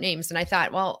 3 different names. And I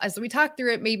thought, well, as we talk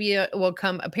through it, maybe it will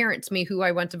come apparent to me who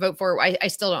I want to vote for. I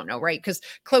still don't know, right? Because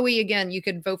Chloe, again, you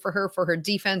could vote for her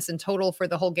defense in total for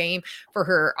the whole game, for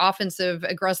her offensive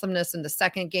aggressiveness in the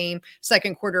second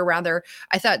quarter rather.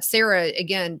 I thought Sarah,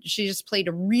 again, she just played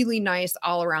a really nice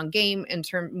all-around game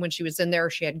when she was in there.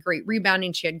 She had great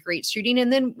rebounding. She had great shooting.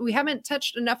 And then we haven't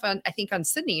touched enough on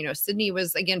Sydney. Sydney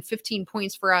was, again, 15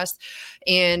 points for us,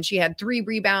 and she had 3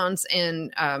 rebounds.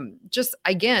 And just,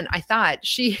 again, I thought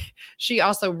she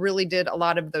also really did a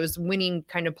lot of those winning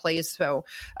kind of plays. So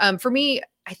for me,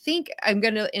 I think I'm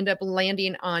going to end up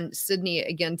landing on Sydney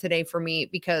again today for me,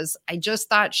 because I just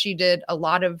thought she did a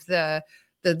lot of the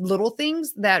little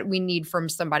things that we need from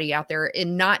somebody out there,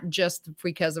 and not just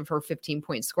because of her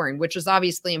 15-point scoring, which is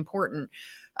obviously important,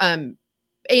 and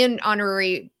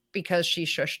honorary because she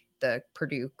shushed the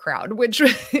Purdue crowd, which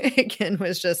again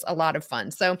was just a lot of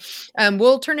fun. So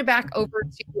we'll turn it back over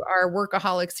to our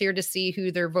workaholics here to see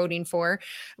who they're voting for.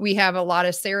 We have a lot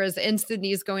of Sarahs and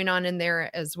Sydneys going on in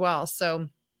there as well. So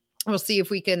we'll see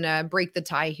if we can break the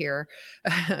tie here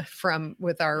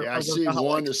with our. Yeah, I see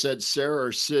one that said Sarah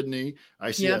or Sydney.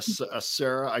 I see a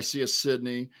Sarah. I see a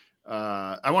Sydney.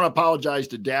 I want to apologize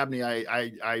to Dabney.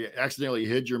 I accidentally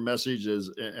hid your messages,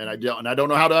 and I don't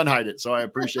know how to unhide it. So I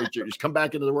appreciate you. Just come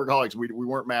back into the workaholics. We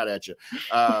weren't mad at you.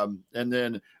 And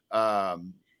then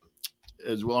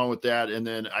as well with that, and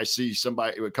then I see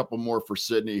a couple more for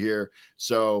Sydney here.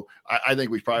 So I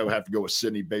think we probably will have to go with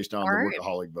Sydney based on the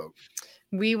workaholic vote.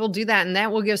 We will do that. And that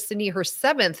will give Sydney her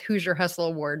 7th Hoosier Hustle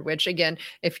Award, which, again,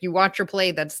 if you watch her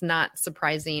play, that's not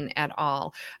surprising at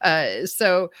all.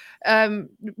 One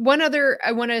other,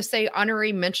 I want to say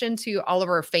honorary mention to all of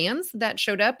our fans that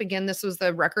showed up. Again, this was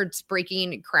the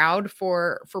records-breaking crowd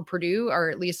for Purdue, or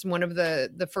at least one of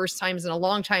the first times in a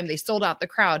long time they sold out the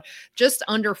crowd, just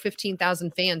under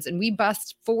 15,000 fans. And we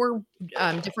bussed 4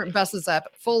 different buses up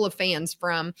full of fans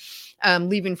from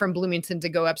leaving from Bloomington to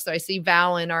go up. So I see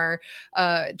Val in our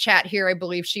chat here. I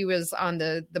believe she was on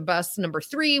the bus number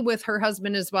 3 with her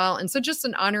husband as well. And so just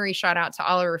an honorary shout out to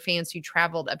all of our fans who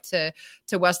traveled up to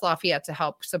West Lafayette to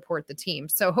help support the team.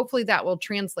 So hopefully that will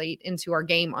translate into our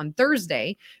game on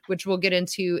Thursday, which we'll get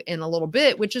into in a little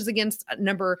bit, which is against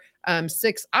number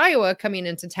 6 Iowa coming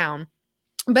into town.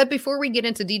 But before we get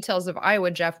into details of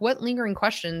Iowa, Jeff, what lingering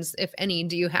questions, if any,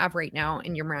 do you have right now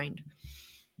in your mind?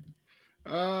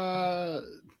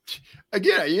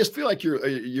 Again, I just feel like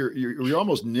you're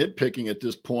almost nitpicking at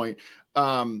this point.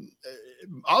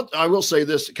 I will say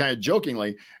this kind of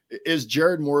jokingly: is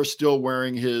Jared Morris still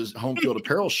wearing his home field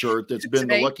apparel shirt that's been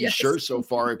the lucky shirt so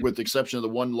far, with the exception of the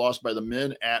one lost by the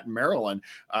men at Maryland?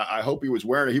 I hope he was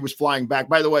wearing it. He was flying back.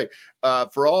 By the way,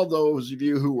 for all those of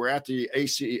you who were at the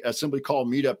AC Assembly Call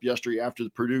meetup yesterday after the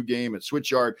Purdue game at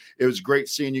Switchyard, it was great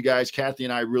seeing you guys. Kathy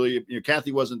and I really,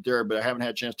 Kathy wasn't there, but I haven't had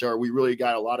a chance to tell her. We really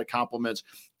got a lot of compliments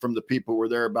from the people who were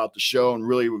there about the show, and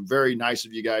really very nice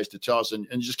of you guys to tell us and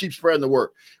just keep spreading the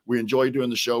word. We enjoy doing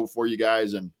the show for you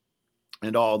guys and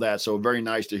all that. So very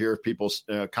nice to hear people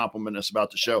compliment us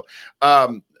about the show.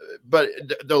 But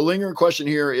the lingering question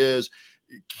here is,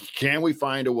 can we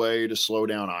find a way to slow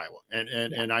down Iowa?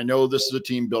 And I know this is a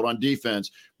team built on defense,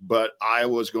 but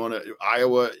Iowa,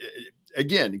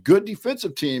 again, good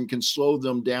defensive team can slow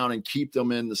them down and keep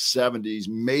them in the 70s,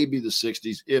 maybe the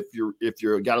 60s, if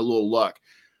you're got a little luck.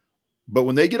 But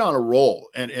when they get on a roll,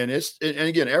 and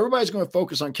again, everybody's going to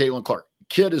focus on Caitlin Clark.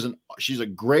 Kid she's a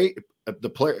great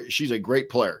player. She's a great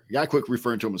player. You got to quit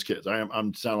referring to them as kids.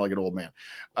 I'm sounding like an old man.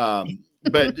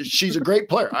 But she's a great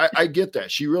player. I get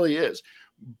that. She really is.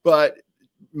 But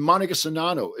Monica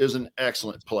Sonano is an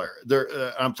excellent player.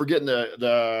 I'm forgetting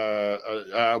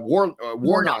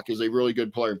Warnock is a really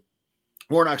good player.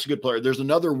 Warnock's a good player. There's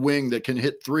another wing that can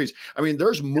hit threes. I mean,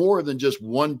 there's more than just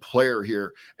one player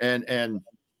here and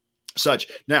such.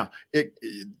 Now, can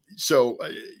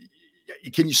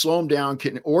you slow them down?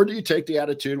 Or do you take the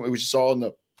attitude we saw in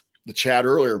the chat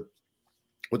earlier?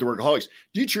 with the workaholics.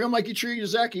 Do you treat them like you treated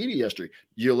Zach Edey yesterday?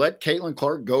 You let Caitlin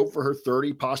Clark go for her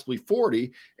 30, possibly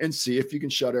 40, and see if you can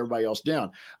shut everybody else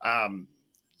down.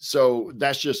 So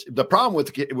that's just the problem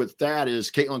with that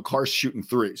is Caitlin Clark's shooting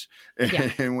threes,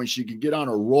 and when she can get on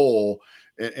a roll,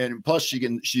 and plus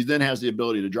she then has the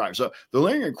ability to drive. So the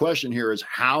lingering question here is,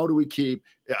 how do we keep?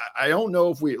 I don't know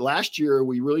if last year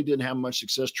we really didn't have much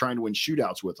success trying to win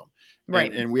shootouts with them,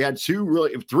 right? And we had three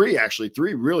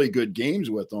really good games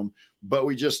with them, but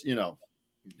we just you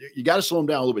got to slow them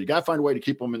down a little bit. You got to find a way to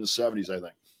keep them in the 70s, I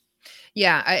think.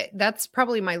 Yeah, that's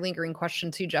probably my lingering question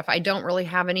too, Jeff. I don't really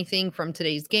have anything from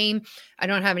today's game. I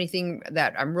don't have anything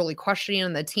that I'm really questioning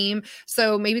on the team.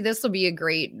 So maybe this will be a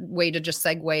great way to just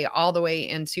segue all the way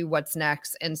into what's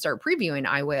next and start previewing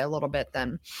Iowa a little bit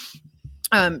then.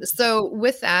 So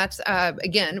with that,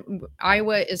 again,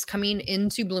 Iowa is coming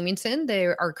into Bloomington. They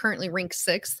are currently ranked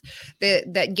 6th.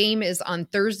 That game is on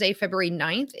Thursday, February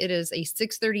 9th. It is a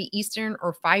 6:30 Eastern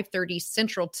or 5:30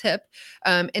 Central tip.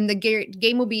 And the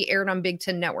game will be aired on Big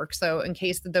Ten Network. So in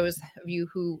case of those of you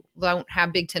who don't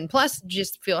have Big Ten Plus,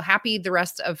 just feel happy. The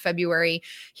rest of February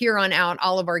here on out,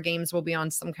 all of our games will be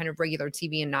on some kind of regular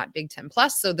TV and not Big Ten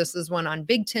Plus. So this is one on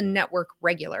Big Ten Network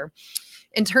regular.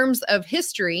 In terms of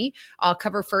history, I'll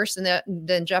cover first, and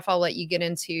then Jeff, I'll let you get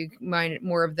into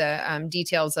more of the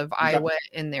details of Iowa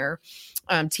and their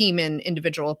team and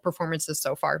individual performances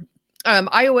so far.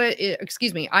 IU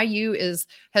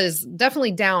has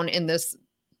definitely down in this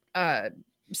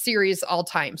series all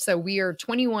time. So we are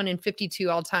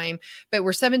 21-52 all time, but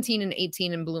we're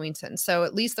 17-18 in Bloomington. So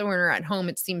at least when we're at home,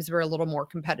 it seems we're a little more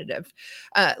competitive.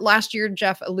 Last year,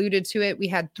 Jeff alluded to it. We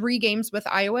had 3 games with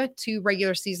Iowa, 2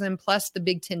 regular season plus the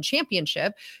Big Ten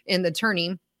championship in the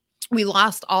tourney. We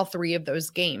lost all 3 of those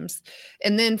games.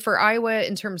 And then for Iowa,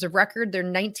 in terms of record, they're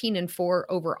 19-4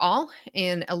 overall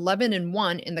and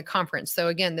 11-1 in the conference. So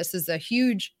again, this is a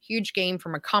huge, huge game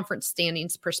from a conference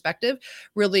standings perspective.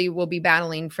 Really, we'll be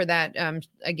battling for that,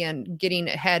 again, getting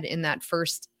ahead in that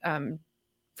first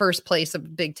place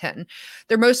of Big Ten.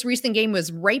 Their most recent game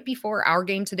was right before our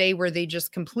game today, where they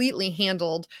just completely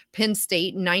handled Penn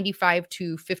State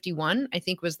 95-51. I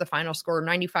think was the final score,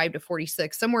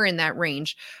 95-46, somewhere in that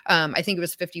range. I think it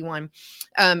was 51.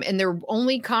 And their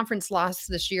only conference loss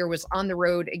this year was on the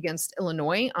road against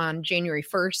Illinois on January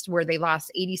 1st, where they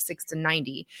lost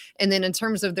 86-90. And then in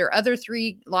terms of their other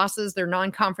 3 losses, their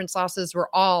non-conference losses were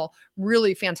all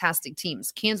really fantastic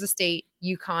teams: Kansas State,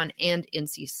 UConn, and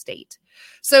NC State.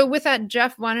 So with that,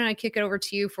 Jeff, why don't I kick it over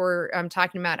to you for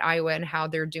talking about Iowa and how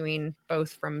they're doing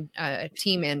both from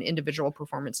team and individual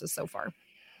performances so far.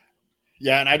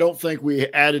 Yeah, and I don't think we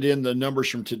added in the numbers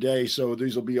from today, so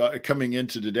these will be coming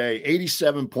into today.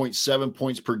 87.7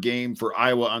 points per game for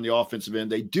Iowa on the offensive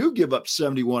end. They do give up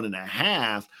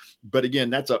 71.5, but again,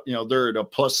 that's they're at a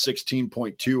plus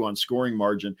 16.2 on scoring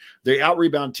margin. They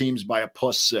out-rebound teams by a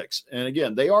plus 6. And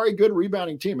again, they are a good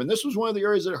rebounding team. And this was one of the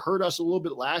areas that hurt us a little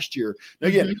bit last year. Now,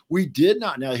 again, we did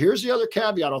not. Now, here's the other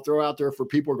caveat I'll throw out there for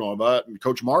people going, but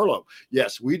Coach Marlowe,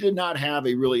 yes, we did not have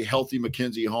a really healthy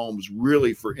Mackenzie Holmes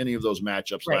really for any of those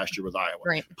matchups last year with Iowa.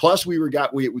 Right. Plus,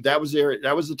 that was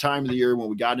the time of the year when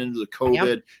we got into the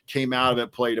COVID, came out of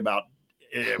it, played about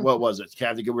what was it,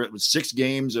 Kathy? It was 6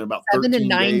 games in about 7 to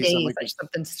 9 days, something,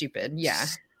 something stupid. Yeah.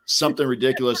 Something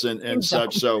ridiculous and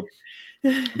such. So,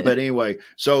 but anyway,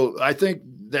 so I think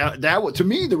that to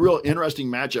me, the real interesting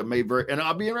matchup and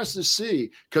I'll be interested to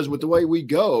see, because with the way we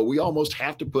go, we almost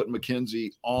have to put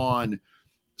Mackenzie on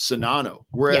Sonano,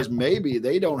 whereas maybe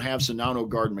they don't have Sonano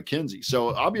guard McKenzie.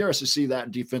 So I'll be interested to see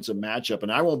that defensive matchup,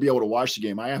 and I won't be able to watch the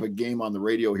game. I have a game on the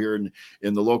radio here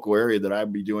in the local area that I'll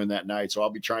be doing that night, so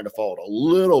I'll be trying to follow it a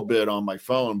little bit on my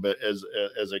phone, but as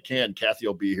I can, Kathy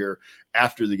will be here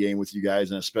after the game with you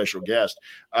guys and a special guest.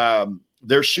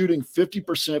 They're shooting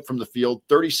 50% from the field,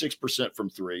 36% from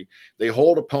 3. They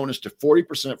hold opponents to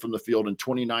 40% from the field and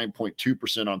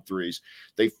 29.2% on threes.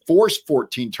 They force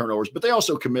 14 turnovers, but they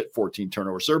also commit 14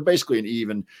 turnovers. So they're basically an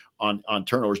even on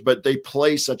turnovers, but they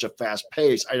play such a fast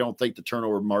pace. I don't think the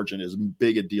turnover margin is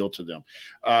big a deal to them.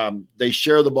 They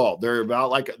share the ball. They're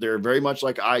very much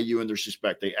like IU in their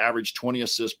respect. They average 20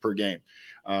 assists per game.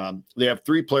 They have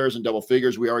 3 players in double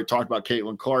figures. We already talked about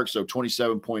Caitlin Clark, so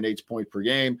 27.8 points per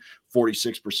game,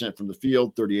 46% from the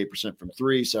field, 38% from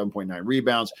 3, 7.9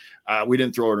 rebounds. We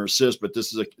didn't throw in her assist, but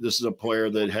this is a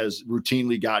player that has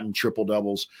routinely gotten triple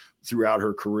doubles throughout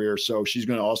her career, so she's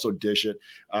going to also dish it.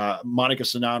 Monica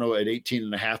Sonano at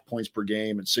 18.5 points per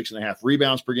game and 6.5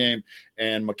 rebounds per game,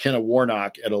 and McKenna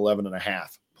Warnock at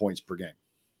 11.5 points per game.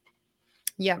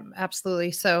 Yeah, absolutely.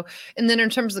 So, and then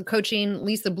in terms of coaching,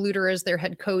 Lisa Bluter is their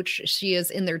head coach. She is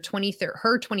in her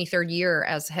 23rd year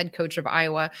as head coach of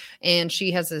Iowa, and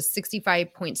she has a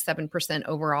 65.7%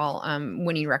 overall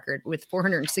winning record with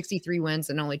 463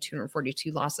 wins and only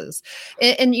 242 losses.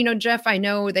 And, Jeff, I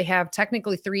know they have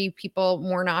technically three people,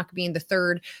 Warnock being the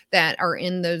third, that are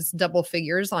in those double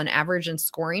figures on average and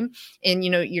scoring. And,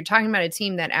 you're talking about a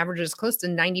team that averages close to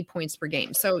 90 points per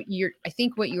game. So I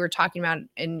think what you were talking about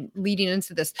and leading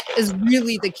into this is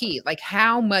really the key. Like,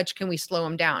 how much can we slow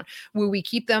them down? Will we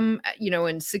keep them,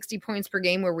 in 60 points per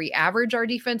game where we average our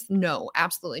defense? No,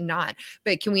 absolutely not.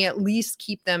 But can we at least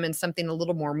keep them in something a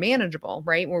little more manageable,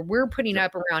 right? Where we're putting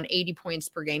up around 80 points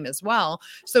per game as well.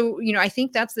 So, I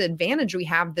think that's the advantage we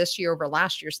have this year over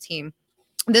last year's team.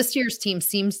 This year's team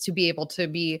seems to be able to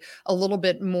be a little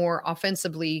bit more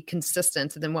offensively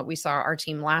consistent than what we saw our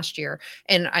team last year.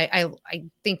 And I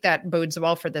think that bodes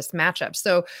well for this matchup.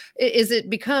 So is it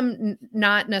become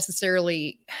not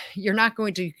necessarily, you're not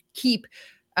going to keep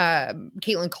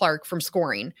Caitlin Clark from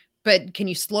scoring, but can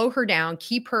you slow her down,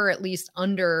 keep her at least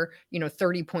under,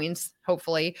 30 points,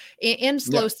 hopefully, and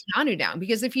slow Sinanu down?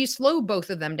 Because if you slow both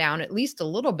of them down at least a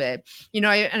little bit,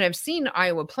 I've seen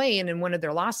Iowa play, and in one of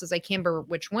their losses, I can't remember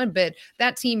which one, but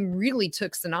that team really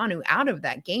took Sinanu out of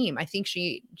that game. I think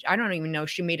I don't even know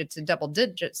if she made it to double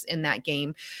digits in that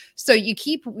game. So you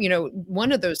keep,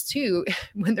 one of those two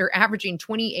when they're averaging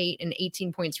 28 and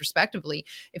 18 points respectively.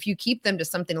 If you keep them to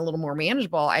something a little more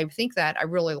manageable, I think that I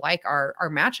really like our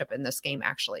matchup in this game,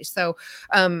 actually. So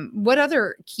what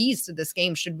other keys to this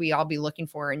game should we all be looking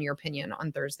for, in your opinion,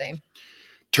 on Thursday?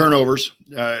 Turnovers.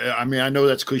 I know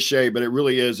that's cliche, but it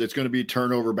really is. It's going to be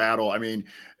turnover battle. I mean,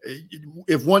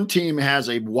 if one team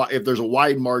if there's a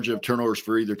wide margin of turnovers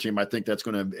for either team, I think that's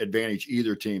going to advantage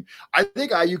either team. I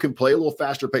think IU can play a little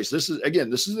faster pace. This is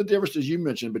the difference, as you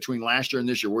mentioned, between last year and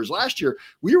this year. Whereas last year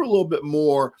we were a little bit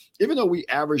more, even though we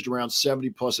averaged around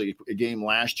 70 plus a game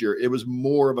last year, it was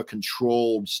more of a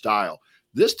controlled style.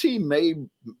 This team may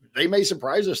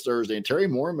surprise us Thursday, and Terry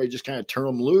Moore may just kind of turn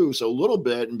them loose a little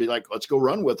bit and be like, let's go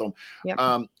run with them. Yep.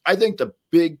 I think the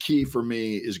big key for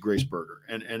me is Grace Berger.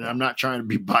 And I'm not trying to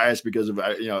be biased because of,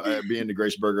 being the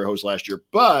Grace Berger host last year,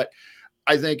 but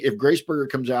I think if Grace Berger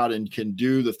comes out and can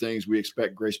do the things we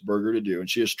expect Grace Berger to do, and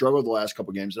she has struggled the last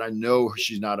couple of games, and I know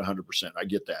she's not 100%. I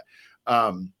get that.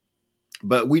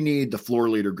 But we need the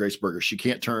floor leader, Grace Berger. She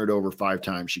can't turn it over 5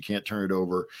 times. She can't turn it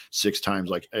over 6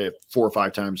 times, like 4 or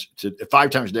 5 times. 5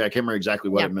 times a day. I can't remember exactly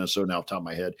what in Minnesota now off the top of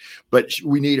my head. But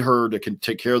we need her to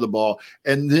take care of the ball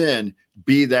and then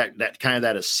be that kind of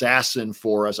that assassin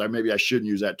for us. Maybe I shouldn't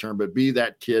use that term, but be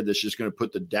that kid that's just going to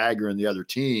put the dagger in the other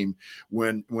team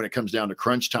when it comes down to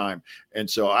crunch time. And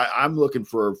so I'm looking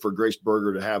for Grace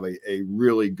Berger to have a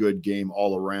really good game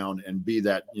all around and be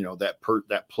that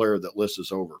that player that lifts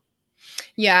us over.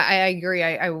 Yeah, I agree.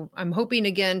 I'm hoping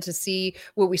again to see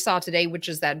what we saw today, which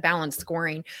is that balanced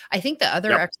scoring. I think the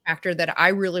other X factor that I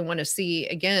really want to see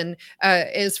again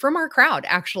is from our crowd,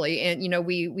 actually. And,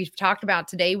 we've talked about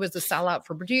today was a sellout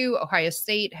for Purdue. Ohio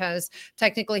State has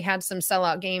technically had some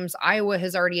sellout games. Iowa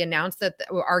has already announced that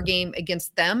our game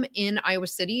against them in Iowa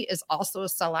City is also a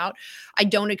sellout. I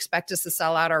don't expect us to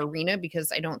sell out our arena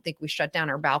because I don't think we shut down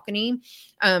our balcony.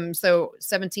 So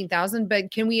 17,000,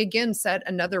 but can we again set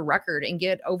another record and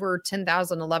get over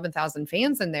 10,000, 11,000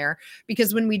 fans in there?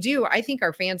 Because when we do, I think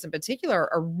our fans in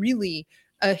particular are really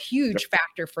a huge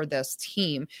factor for this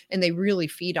team, and they really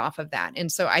feed off of that.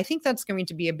 And so I think that's going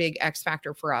to be a big X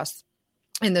factor for us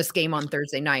in this game on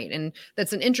Thursday night. And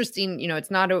that's an interesting,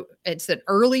 it's an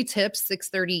early tip,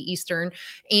 6:30 Eastern,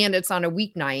 and it's on a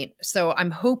weeknight. So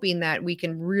I'm hoping that we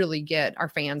can really get our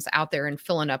fans out there and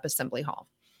filling up Assembly Hall.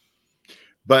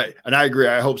 And I agree.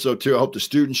 I hope so too. I hope the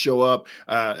students show up,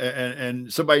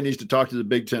 and somebody needs to talk to the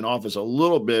Big Ten office a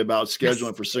little bit about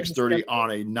scheduling for 6:30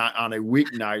 on a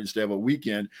weeknight instead of a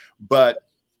weekend. But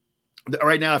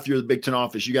right now, if you're the Big Ten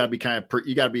office, you got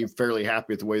to be fairly happy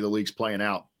with the way the league's playing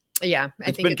out. Yeah,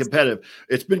 it's been competitive.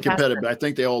 It's been competitive, but I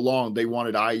think all along they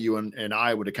wanted IU and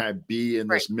Iowa to kind of be in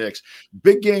this mix.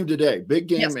 Big game today,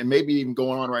 and maybe even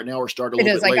going on right now or start a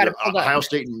little bit later. Ohio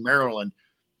State and Maryland.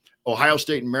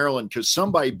 Because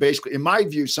somebody basically, in my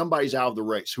view, somebody's out of the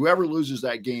race. Whoever loses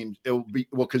that game,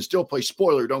 can still play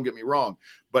spoiler. Don't get me wrong,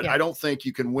 but I don't think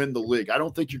you can win the league. I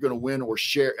don't think you're going to win or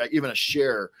share even a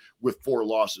share with 4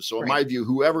 losses. So in my view,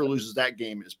 whoever loses that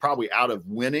game is probably out of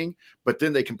winning, but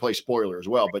then they can play spoiler as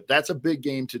well. But that's a big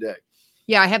game today.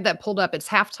 Yeah, I have that pulled up. It's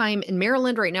halftime in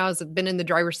Maryland right now. Has been in the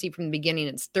driver's seat from the beginning.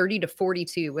 It's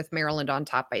 30-42 with Maryland on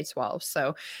top by 12.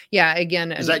 So yeah,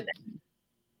 again,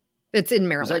 it's in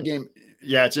Maryland. Is that game?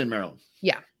 Yeah, it's in Maryland.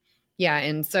 Yeah. Yeah.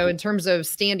 And so in terms of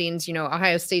standings,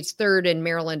 Ohio State's third and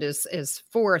Maryland is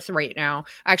fourth right now.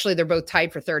 Actually, they're both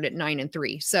tied for third at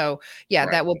 9-3. So yeah,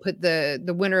 Right. that will put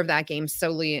the winner of that game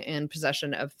solely in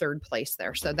possession of third place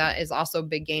there. So that is also a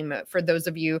big game for those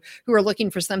of you who are looking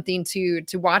for something to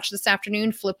watch this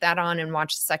afternoon. Flip that on and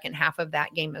watch the second half of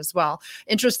that game as well.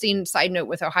 Interesting side note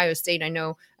with Ohio State. I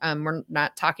know we're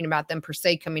not talking about them per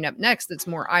se coming up next. It's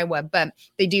more Iowa, but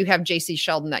they do have JC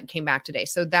Sheldon that came back today.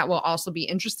 So that will also be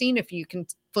interesting if you can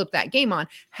flip that game on.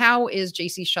 How is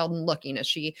JC Sheldon looking? Is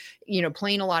she,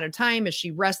 playing a lot of time? Is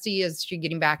she rusty? Is she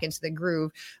getting back into the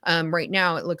groove? Right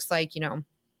now, it looks like,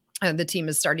 the team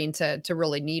is starting to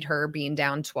really need her, being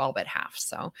down 12 at half.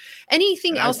 So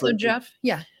anything else, Jeff?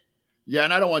 Yeah. Yeah,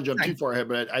 and I don't want to jump too far ahead,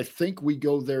 but I think we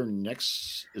go there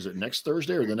next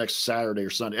Thursday or the next Saturday or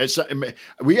Sunday?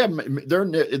 We have they're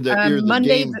in the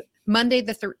Monday, game. Monday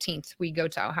the 13th, we go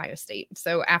to Ohio State.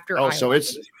 So after Iowa. So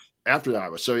it's after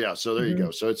Iowa. So yeah, so there you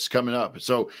go. So it's coming up.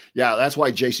 So yeah, that's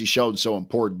why JC Sheldon's so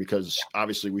important, because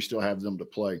obviously we still have them to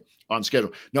play on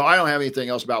schedule. No, I don't have anything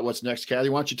else about what's next. Kathy,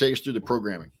 why don't you take us through the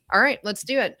programming? All right, let's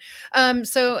do it.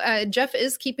 So Jeff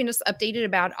is keeping us updated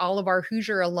about all of our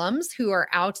Hoosier alums who are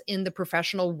out in the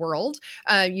professional world.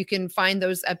 You can find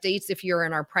those updates if you're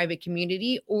in our private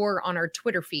community or on our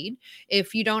Twitter feed.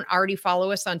 If you don't already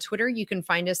follow us on Twitter, you can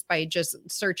find us by just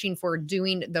searching for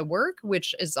Doing the Work,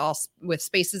 which is all with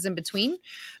spaces in between.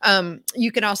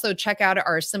 You can also check out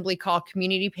our Assembly Call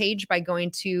community page by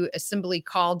going to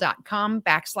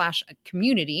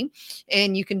assemblycall.com/community,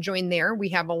 and you can join there. We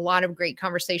have a lot of great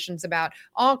conversations about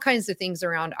all kinds of things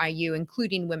around IU,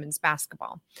 including women's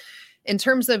basketball. In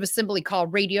terms of Assembly Call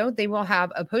Radio, they will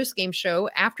have a post-game show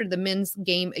after the men's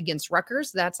game against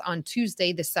Rutgers. That's on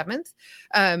Tuesday, the 7th.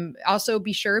 Also,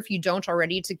 be sure, if you don't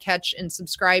already, to catch and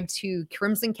subscribe to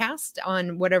Crimson Cast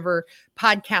on whatever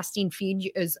podcasting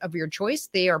feed is of your choice.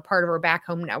 They are part of our Back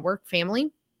Home Network family,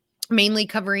 mainly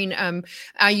covering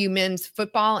IU men's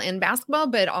football and basketball,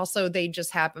 but also they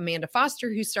just have Amanda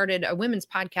Foster, who started a women's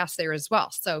podcast there as well.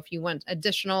 So if you want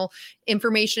additional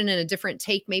information and a different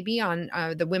take maybe on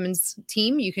the women's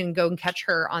team, you can go and catch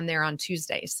her on there on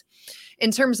Tuesdays. In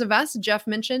terms of us, Jeff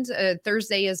mentioned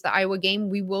Thursday is the Iowa game.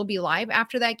 We will be live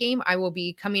after that game. I will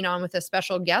be coming on with a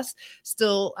special guest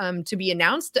still to be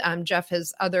announced. Jeff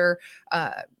has other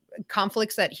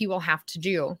conflicts that he will have to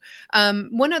do.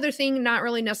 One other thing, not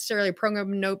really necessarily a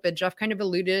program note, but Jeff kind of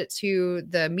alluded to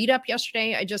the meetup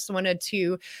yesterday. I just wanted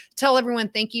to tell everyone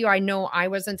thank you. I know I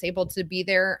wasn't able to be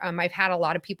there. I've had a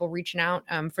lot of people reaching out.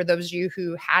 For those of you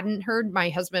who hadn't heard, my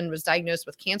husband was diagnosed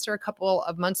with cancer a couple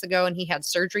of months ago, and he had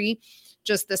surgery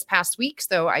just this past week.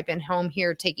 So I've been home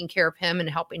here taking care of him and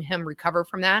helping him recover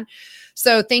from that.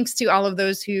 So thanks to all of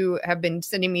those who have been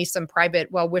sending me some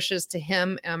private well wishes to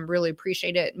him. Really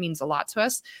appreciate it. It means a lot to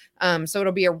us. So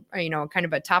it'll be a kind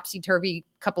of a topsy-turvy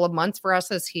couple of months for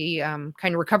us as he kind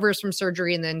of recovers from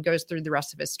surgery and then goes through the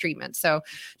rest of his treatment. So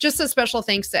just a special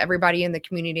thanks to everybody in the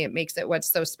community. It makes it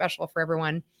what's so special for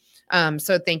everyone.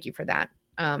 So thank you for that.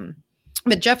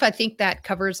 But Jeff, I think that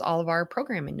covers all of our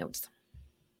programming notes.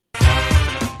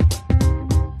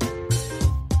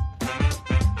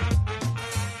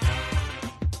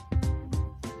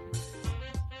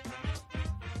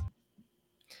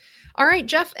 All right,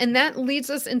 Jeff, and that leads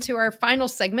us into our final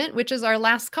segment, which is our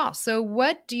last call. So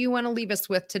what do you want to leave us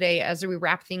with today as we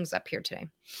wrap things up here today?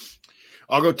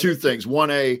 I'll go two things.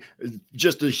 1A,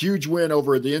 just a huge win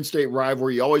over the in-state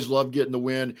rivalry. You always love getting the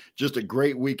win. Just a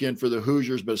great weekend for the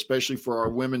Hoosiers, but especially for our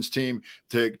women's team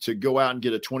to go out and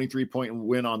get a 23-point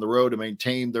win on the road to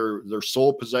maintain their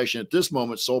sole possession at this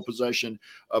moment, sole possession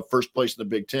of first place in the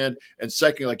Big Ten. And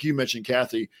second, like you mentioned,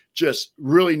 Kathy, just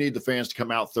really need the fans to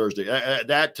come out Thursday.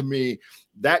 That to me,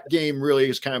 that game really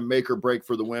is kind of make or break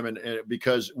for the women,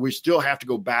 because we still have to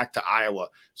go back to Iowa.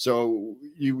 So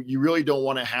you really don't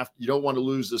want to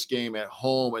lose this game at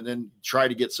home and then try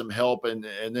to get some help and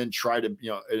then try to,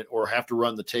 or have to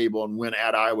run the table and win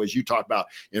at Iowa, as you talked about,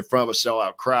 in front of a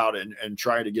sellout crowd and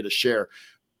try to get a share.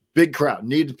 Big crowd,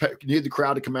 need the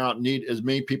crowd to come out, need as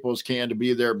many people as can to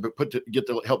be there, but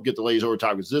help get the ladies over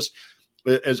top. Because this,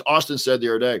 as Austin said the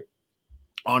other day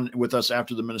on with us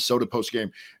after the Minnesota post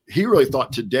game, he really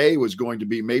thought today was going to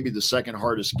be maybe the second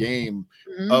hardest game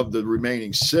of the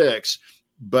remaining six.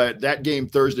 But that game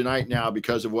Thursday night now,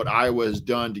 because of what Iowa has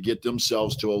done to get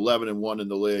themselves to 11-1 in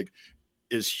the league,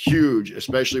 is huge,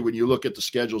 especially when you look at the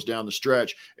schedules down the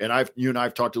stretch. And you and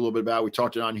I've talked a little bit about, we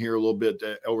talked it on here a little bit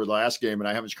over the last game, and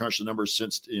I haven't crunched the numbers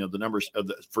since, the numbers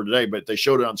for today, but they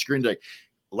showed it on screen today.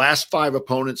 Last 5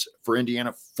 opponents for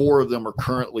Indiana, 4 of them are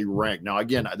currently ranked. Now,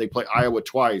 again, they play Iowa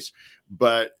twice,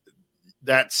 but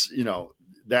that's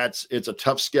it's a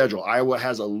tough schedule. Iowa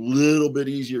has a little bit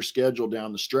easier schedule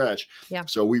down the stretch. Yeah.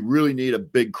 So we really need a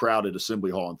big crowd at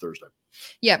Assembly Hall on Thursday.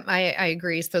 Yeah, I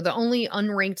agree. So the only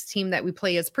unranked team that we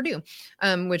play is Purdue,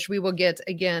 which we will get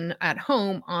again at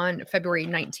home on February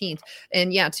 19th.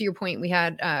 And yeah, to your point, we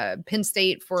had Penn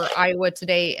State for Iowa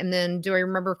today. And then do I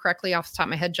remember correctly off the top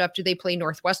of my head, Jeff, do they play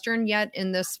Northwestern yet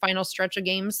in this final stretch of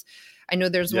games? I know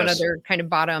there's one other kind of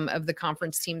bottom of the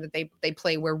conference team that they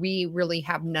play where we really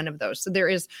have none of those. So there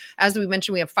is, as we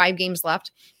mentioned, we have 5 games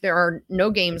left. There are no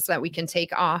games that we can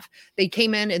take off. They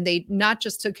came in and they not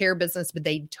just took care of business, but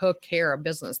they took care of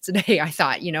business today. I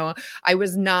thought, I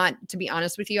was not, to be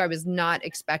honest with you, I was not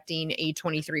expecting a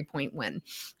 23-point win,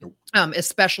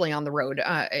 especially on the road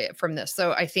from this.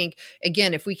 So I think,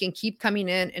 again, if we can keep coming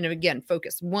in and again,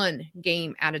 focus one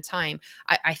game at a time,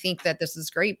 I think that this is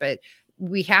great, but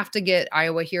we have to get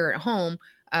Iowa here at home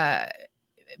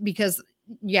because,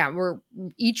 we're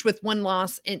each with 1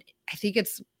 loss. And I think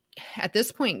it's at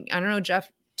this point, I don't know,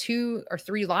 Jeff, 2 or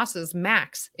 3 losses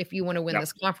max if you want to win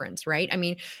this conference, right? I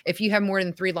mean, if you have more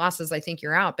than 3 losses, I think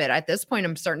you're out. But at this point,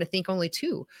 I'm starting to think only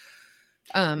 2.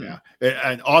 And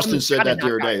Austin said that the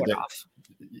other day.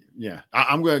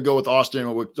 I'm going to go with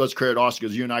Austin. Let's credit Austin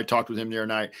because you and I talked with him the other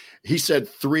night. He said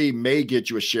 3 may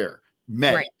get you a share.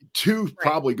 Right. 2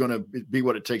 probably going to be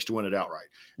what it takes to win it outright.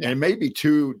 And maybe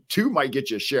two might get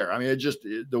you a share. I mean, it's just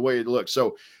the way it looks.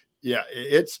 So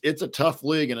it's a tough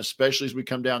league. And especially as we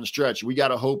come down the stretch, we got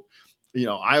to hope,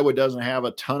 Iowa doesn't have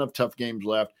a ton of tough games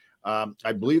left.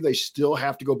 I believe they still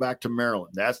have to go back to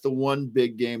Maryland. That's the one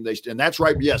big game and that's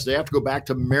right. Yes, they have to go back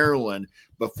to Maryland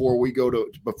before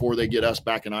they get us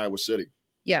back in Iowa City.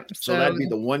 Yeah. So that'd be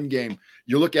the one game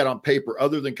you look at on paper,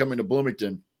 other than coming to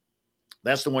Bloomington.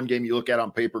 That's the one game you look at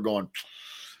on paper going,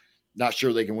 not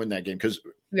sure they can win that game because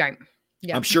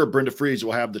I'm sure Brenda Freeze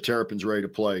will have the Terrapins ready to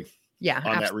play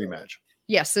on that rematch.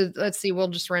 Yeah, so let's see. We'll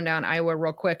just run down Iowa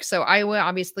real quick. So Iowa,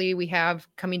 obviously, we have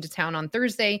coming to town on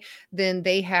Thursday. Then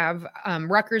they have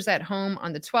Rutgers at home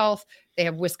on the 12th. They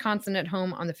have Wisconsin at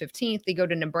home on the 15th. They go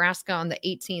to Nebraska on the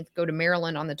 18th, go to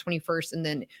Maryland on the 21st, and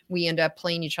then we end up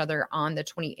playing each other on the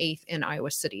 28th in Iowa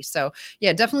City. So,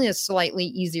 yeah, definitely a slightly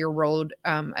easier road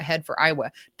ahead for Iowa.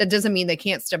 That doesn't mean they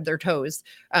can't stub their toes.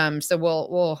 So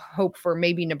we'll hope for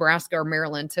maybe Nebraska or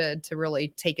Maryland to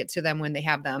really take it to them when they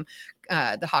have them,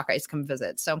 the Hawkeyes come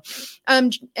visit. So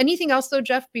anything else, though,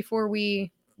 Jeff, before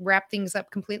we wrap things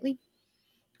up completely?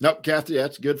 Nope, Kathy,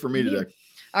 that's good for me today.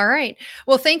 All right.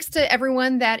 Well, thanks to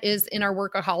everyone that is in our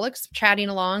Workaholics chatting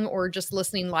along or just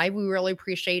listening live. We really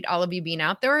appreciate all of you being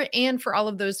out there. And for all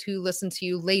of those who listen to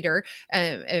you later,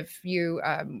 if you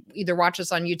either watch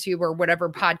us on YouTube or whatever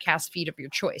podcast feed of your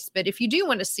choice. But if you do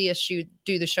want to see us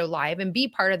do the show live and be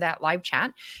part of that live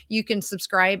chat, you can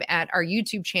subscribe at our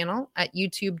YouTube channel at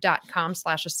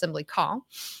youtube.com/assemblycall.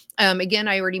 Again,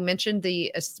 I already mentioned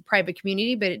the private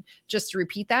community, but just to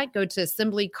repeat that, go to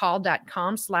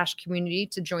assemblycall.com/community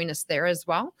to join us there as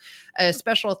well. A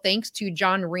special thanks to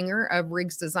John Ringer of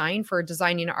Riggs Design for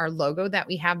designing our logo that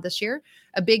we have this year.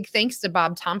 A big thanks to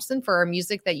Bob Thompson for our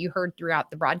music that you heard throughout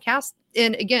the broadcast.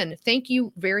 And again, thank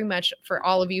you very much for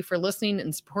all of you for listening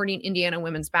and supporting Indiana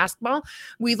women's basketball.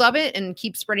 We love it and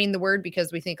keep spreading the word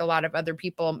because we think a lot of other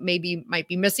people might be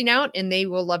missing out and they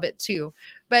will love it too.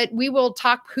 But we will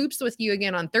talk hoops with you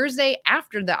again on Thursday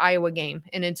after the Iowa game.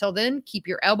 And until then, keep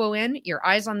your elbow in, your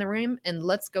eyes on the rim, and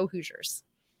let's go Hoosiers.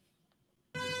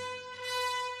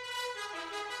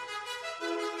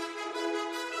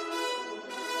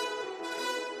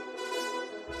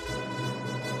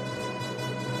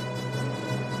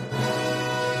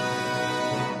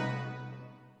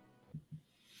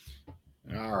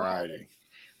 All righty.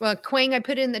 Well, Quang, I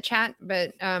put it in the chat,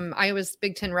 but Iowa's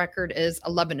Big Ten record is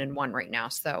 11-1 right now.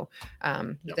 So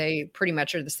they pretty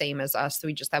much are the same as us. So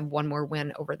we just have one more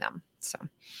win over them. So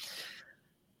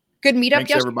good meetup.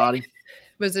 Thanks, everybody.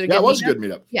 Was it a good it was meetup? a good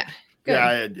meetup. Yeah.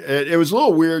 Good. Yeah, it was a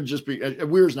little weird.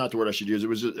 Weird is not the word I should use. It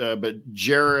was, but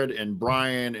Jared and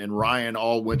Brian and Ryan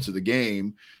all went to the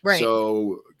game. Right.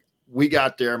 So we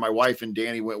got there. My wife and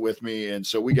Danny went with me, and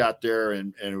so we got there,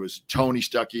 and it was Tony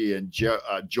Stuckey and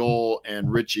Joel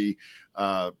and Richie,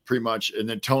 pretty much, and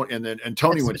then Tony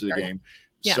went to the game.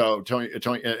 Yeah. So Tony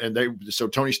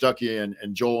Stuckey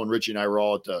and Joel and Richie and I were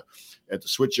all at the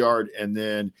switchyard, and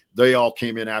then they all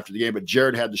came in after the game. But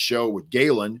Jared had the show with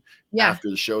Galen after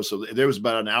the show, so there was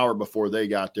about an hour before they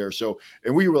got there. So,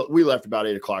 and we left about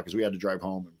 8:00 because we had to drive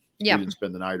home, and we didn't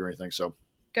spend the night or anything. So.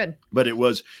 Good. But it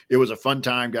was a fun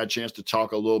time. Got a chance to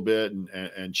talk a little bit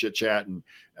and chit chat and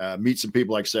meet some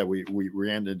people. Like I said, we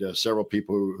ran into several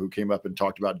people who came up and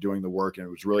talked about doing the work, and it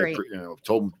was really,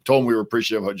 told them we were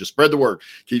appreciative of it. Just spread the word,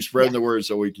 keep spreading the word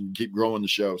so we can keep growing the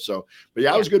show. So, but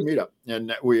it was a good meetup.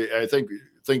 And I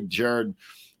think Jared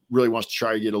really wants to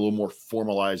try to get a little more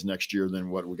formalized next year than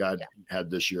what we had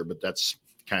this year, but that's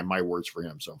kind of my words for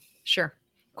him. So sure.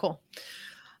 Cool.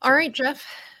 All right, Jeff.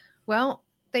 Well,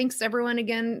 thanks everyone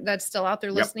again that's still out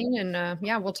there listening. And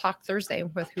we'll talk Thursday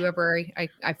with whoever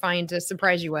I find to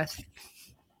surprise you with.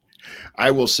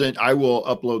 I will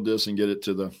upload this and get it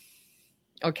to the.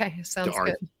 Okay. Sounds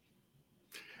good.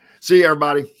 See you,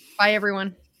 everybody. Bye,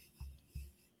 everyone.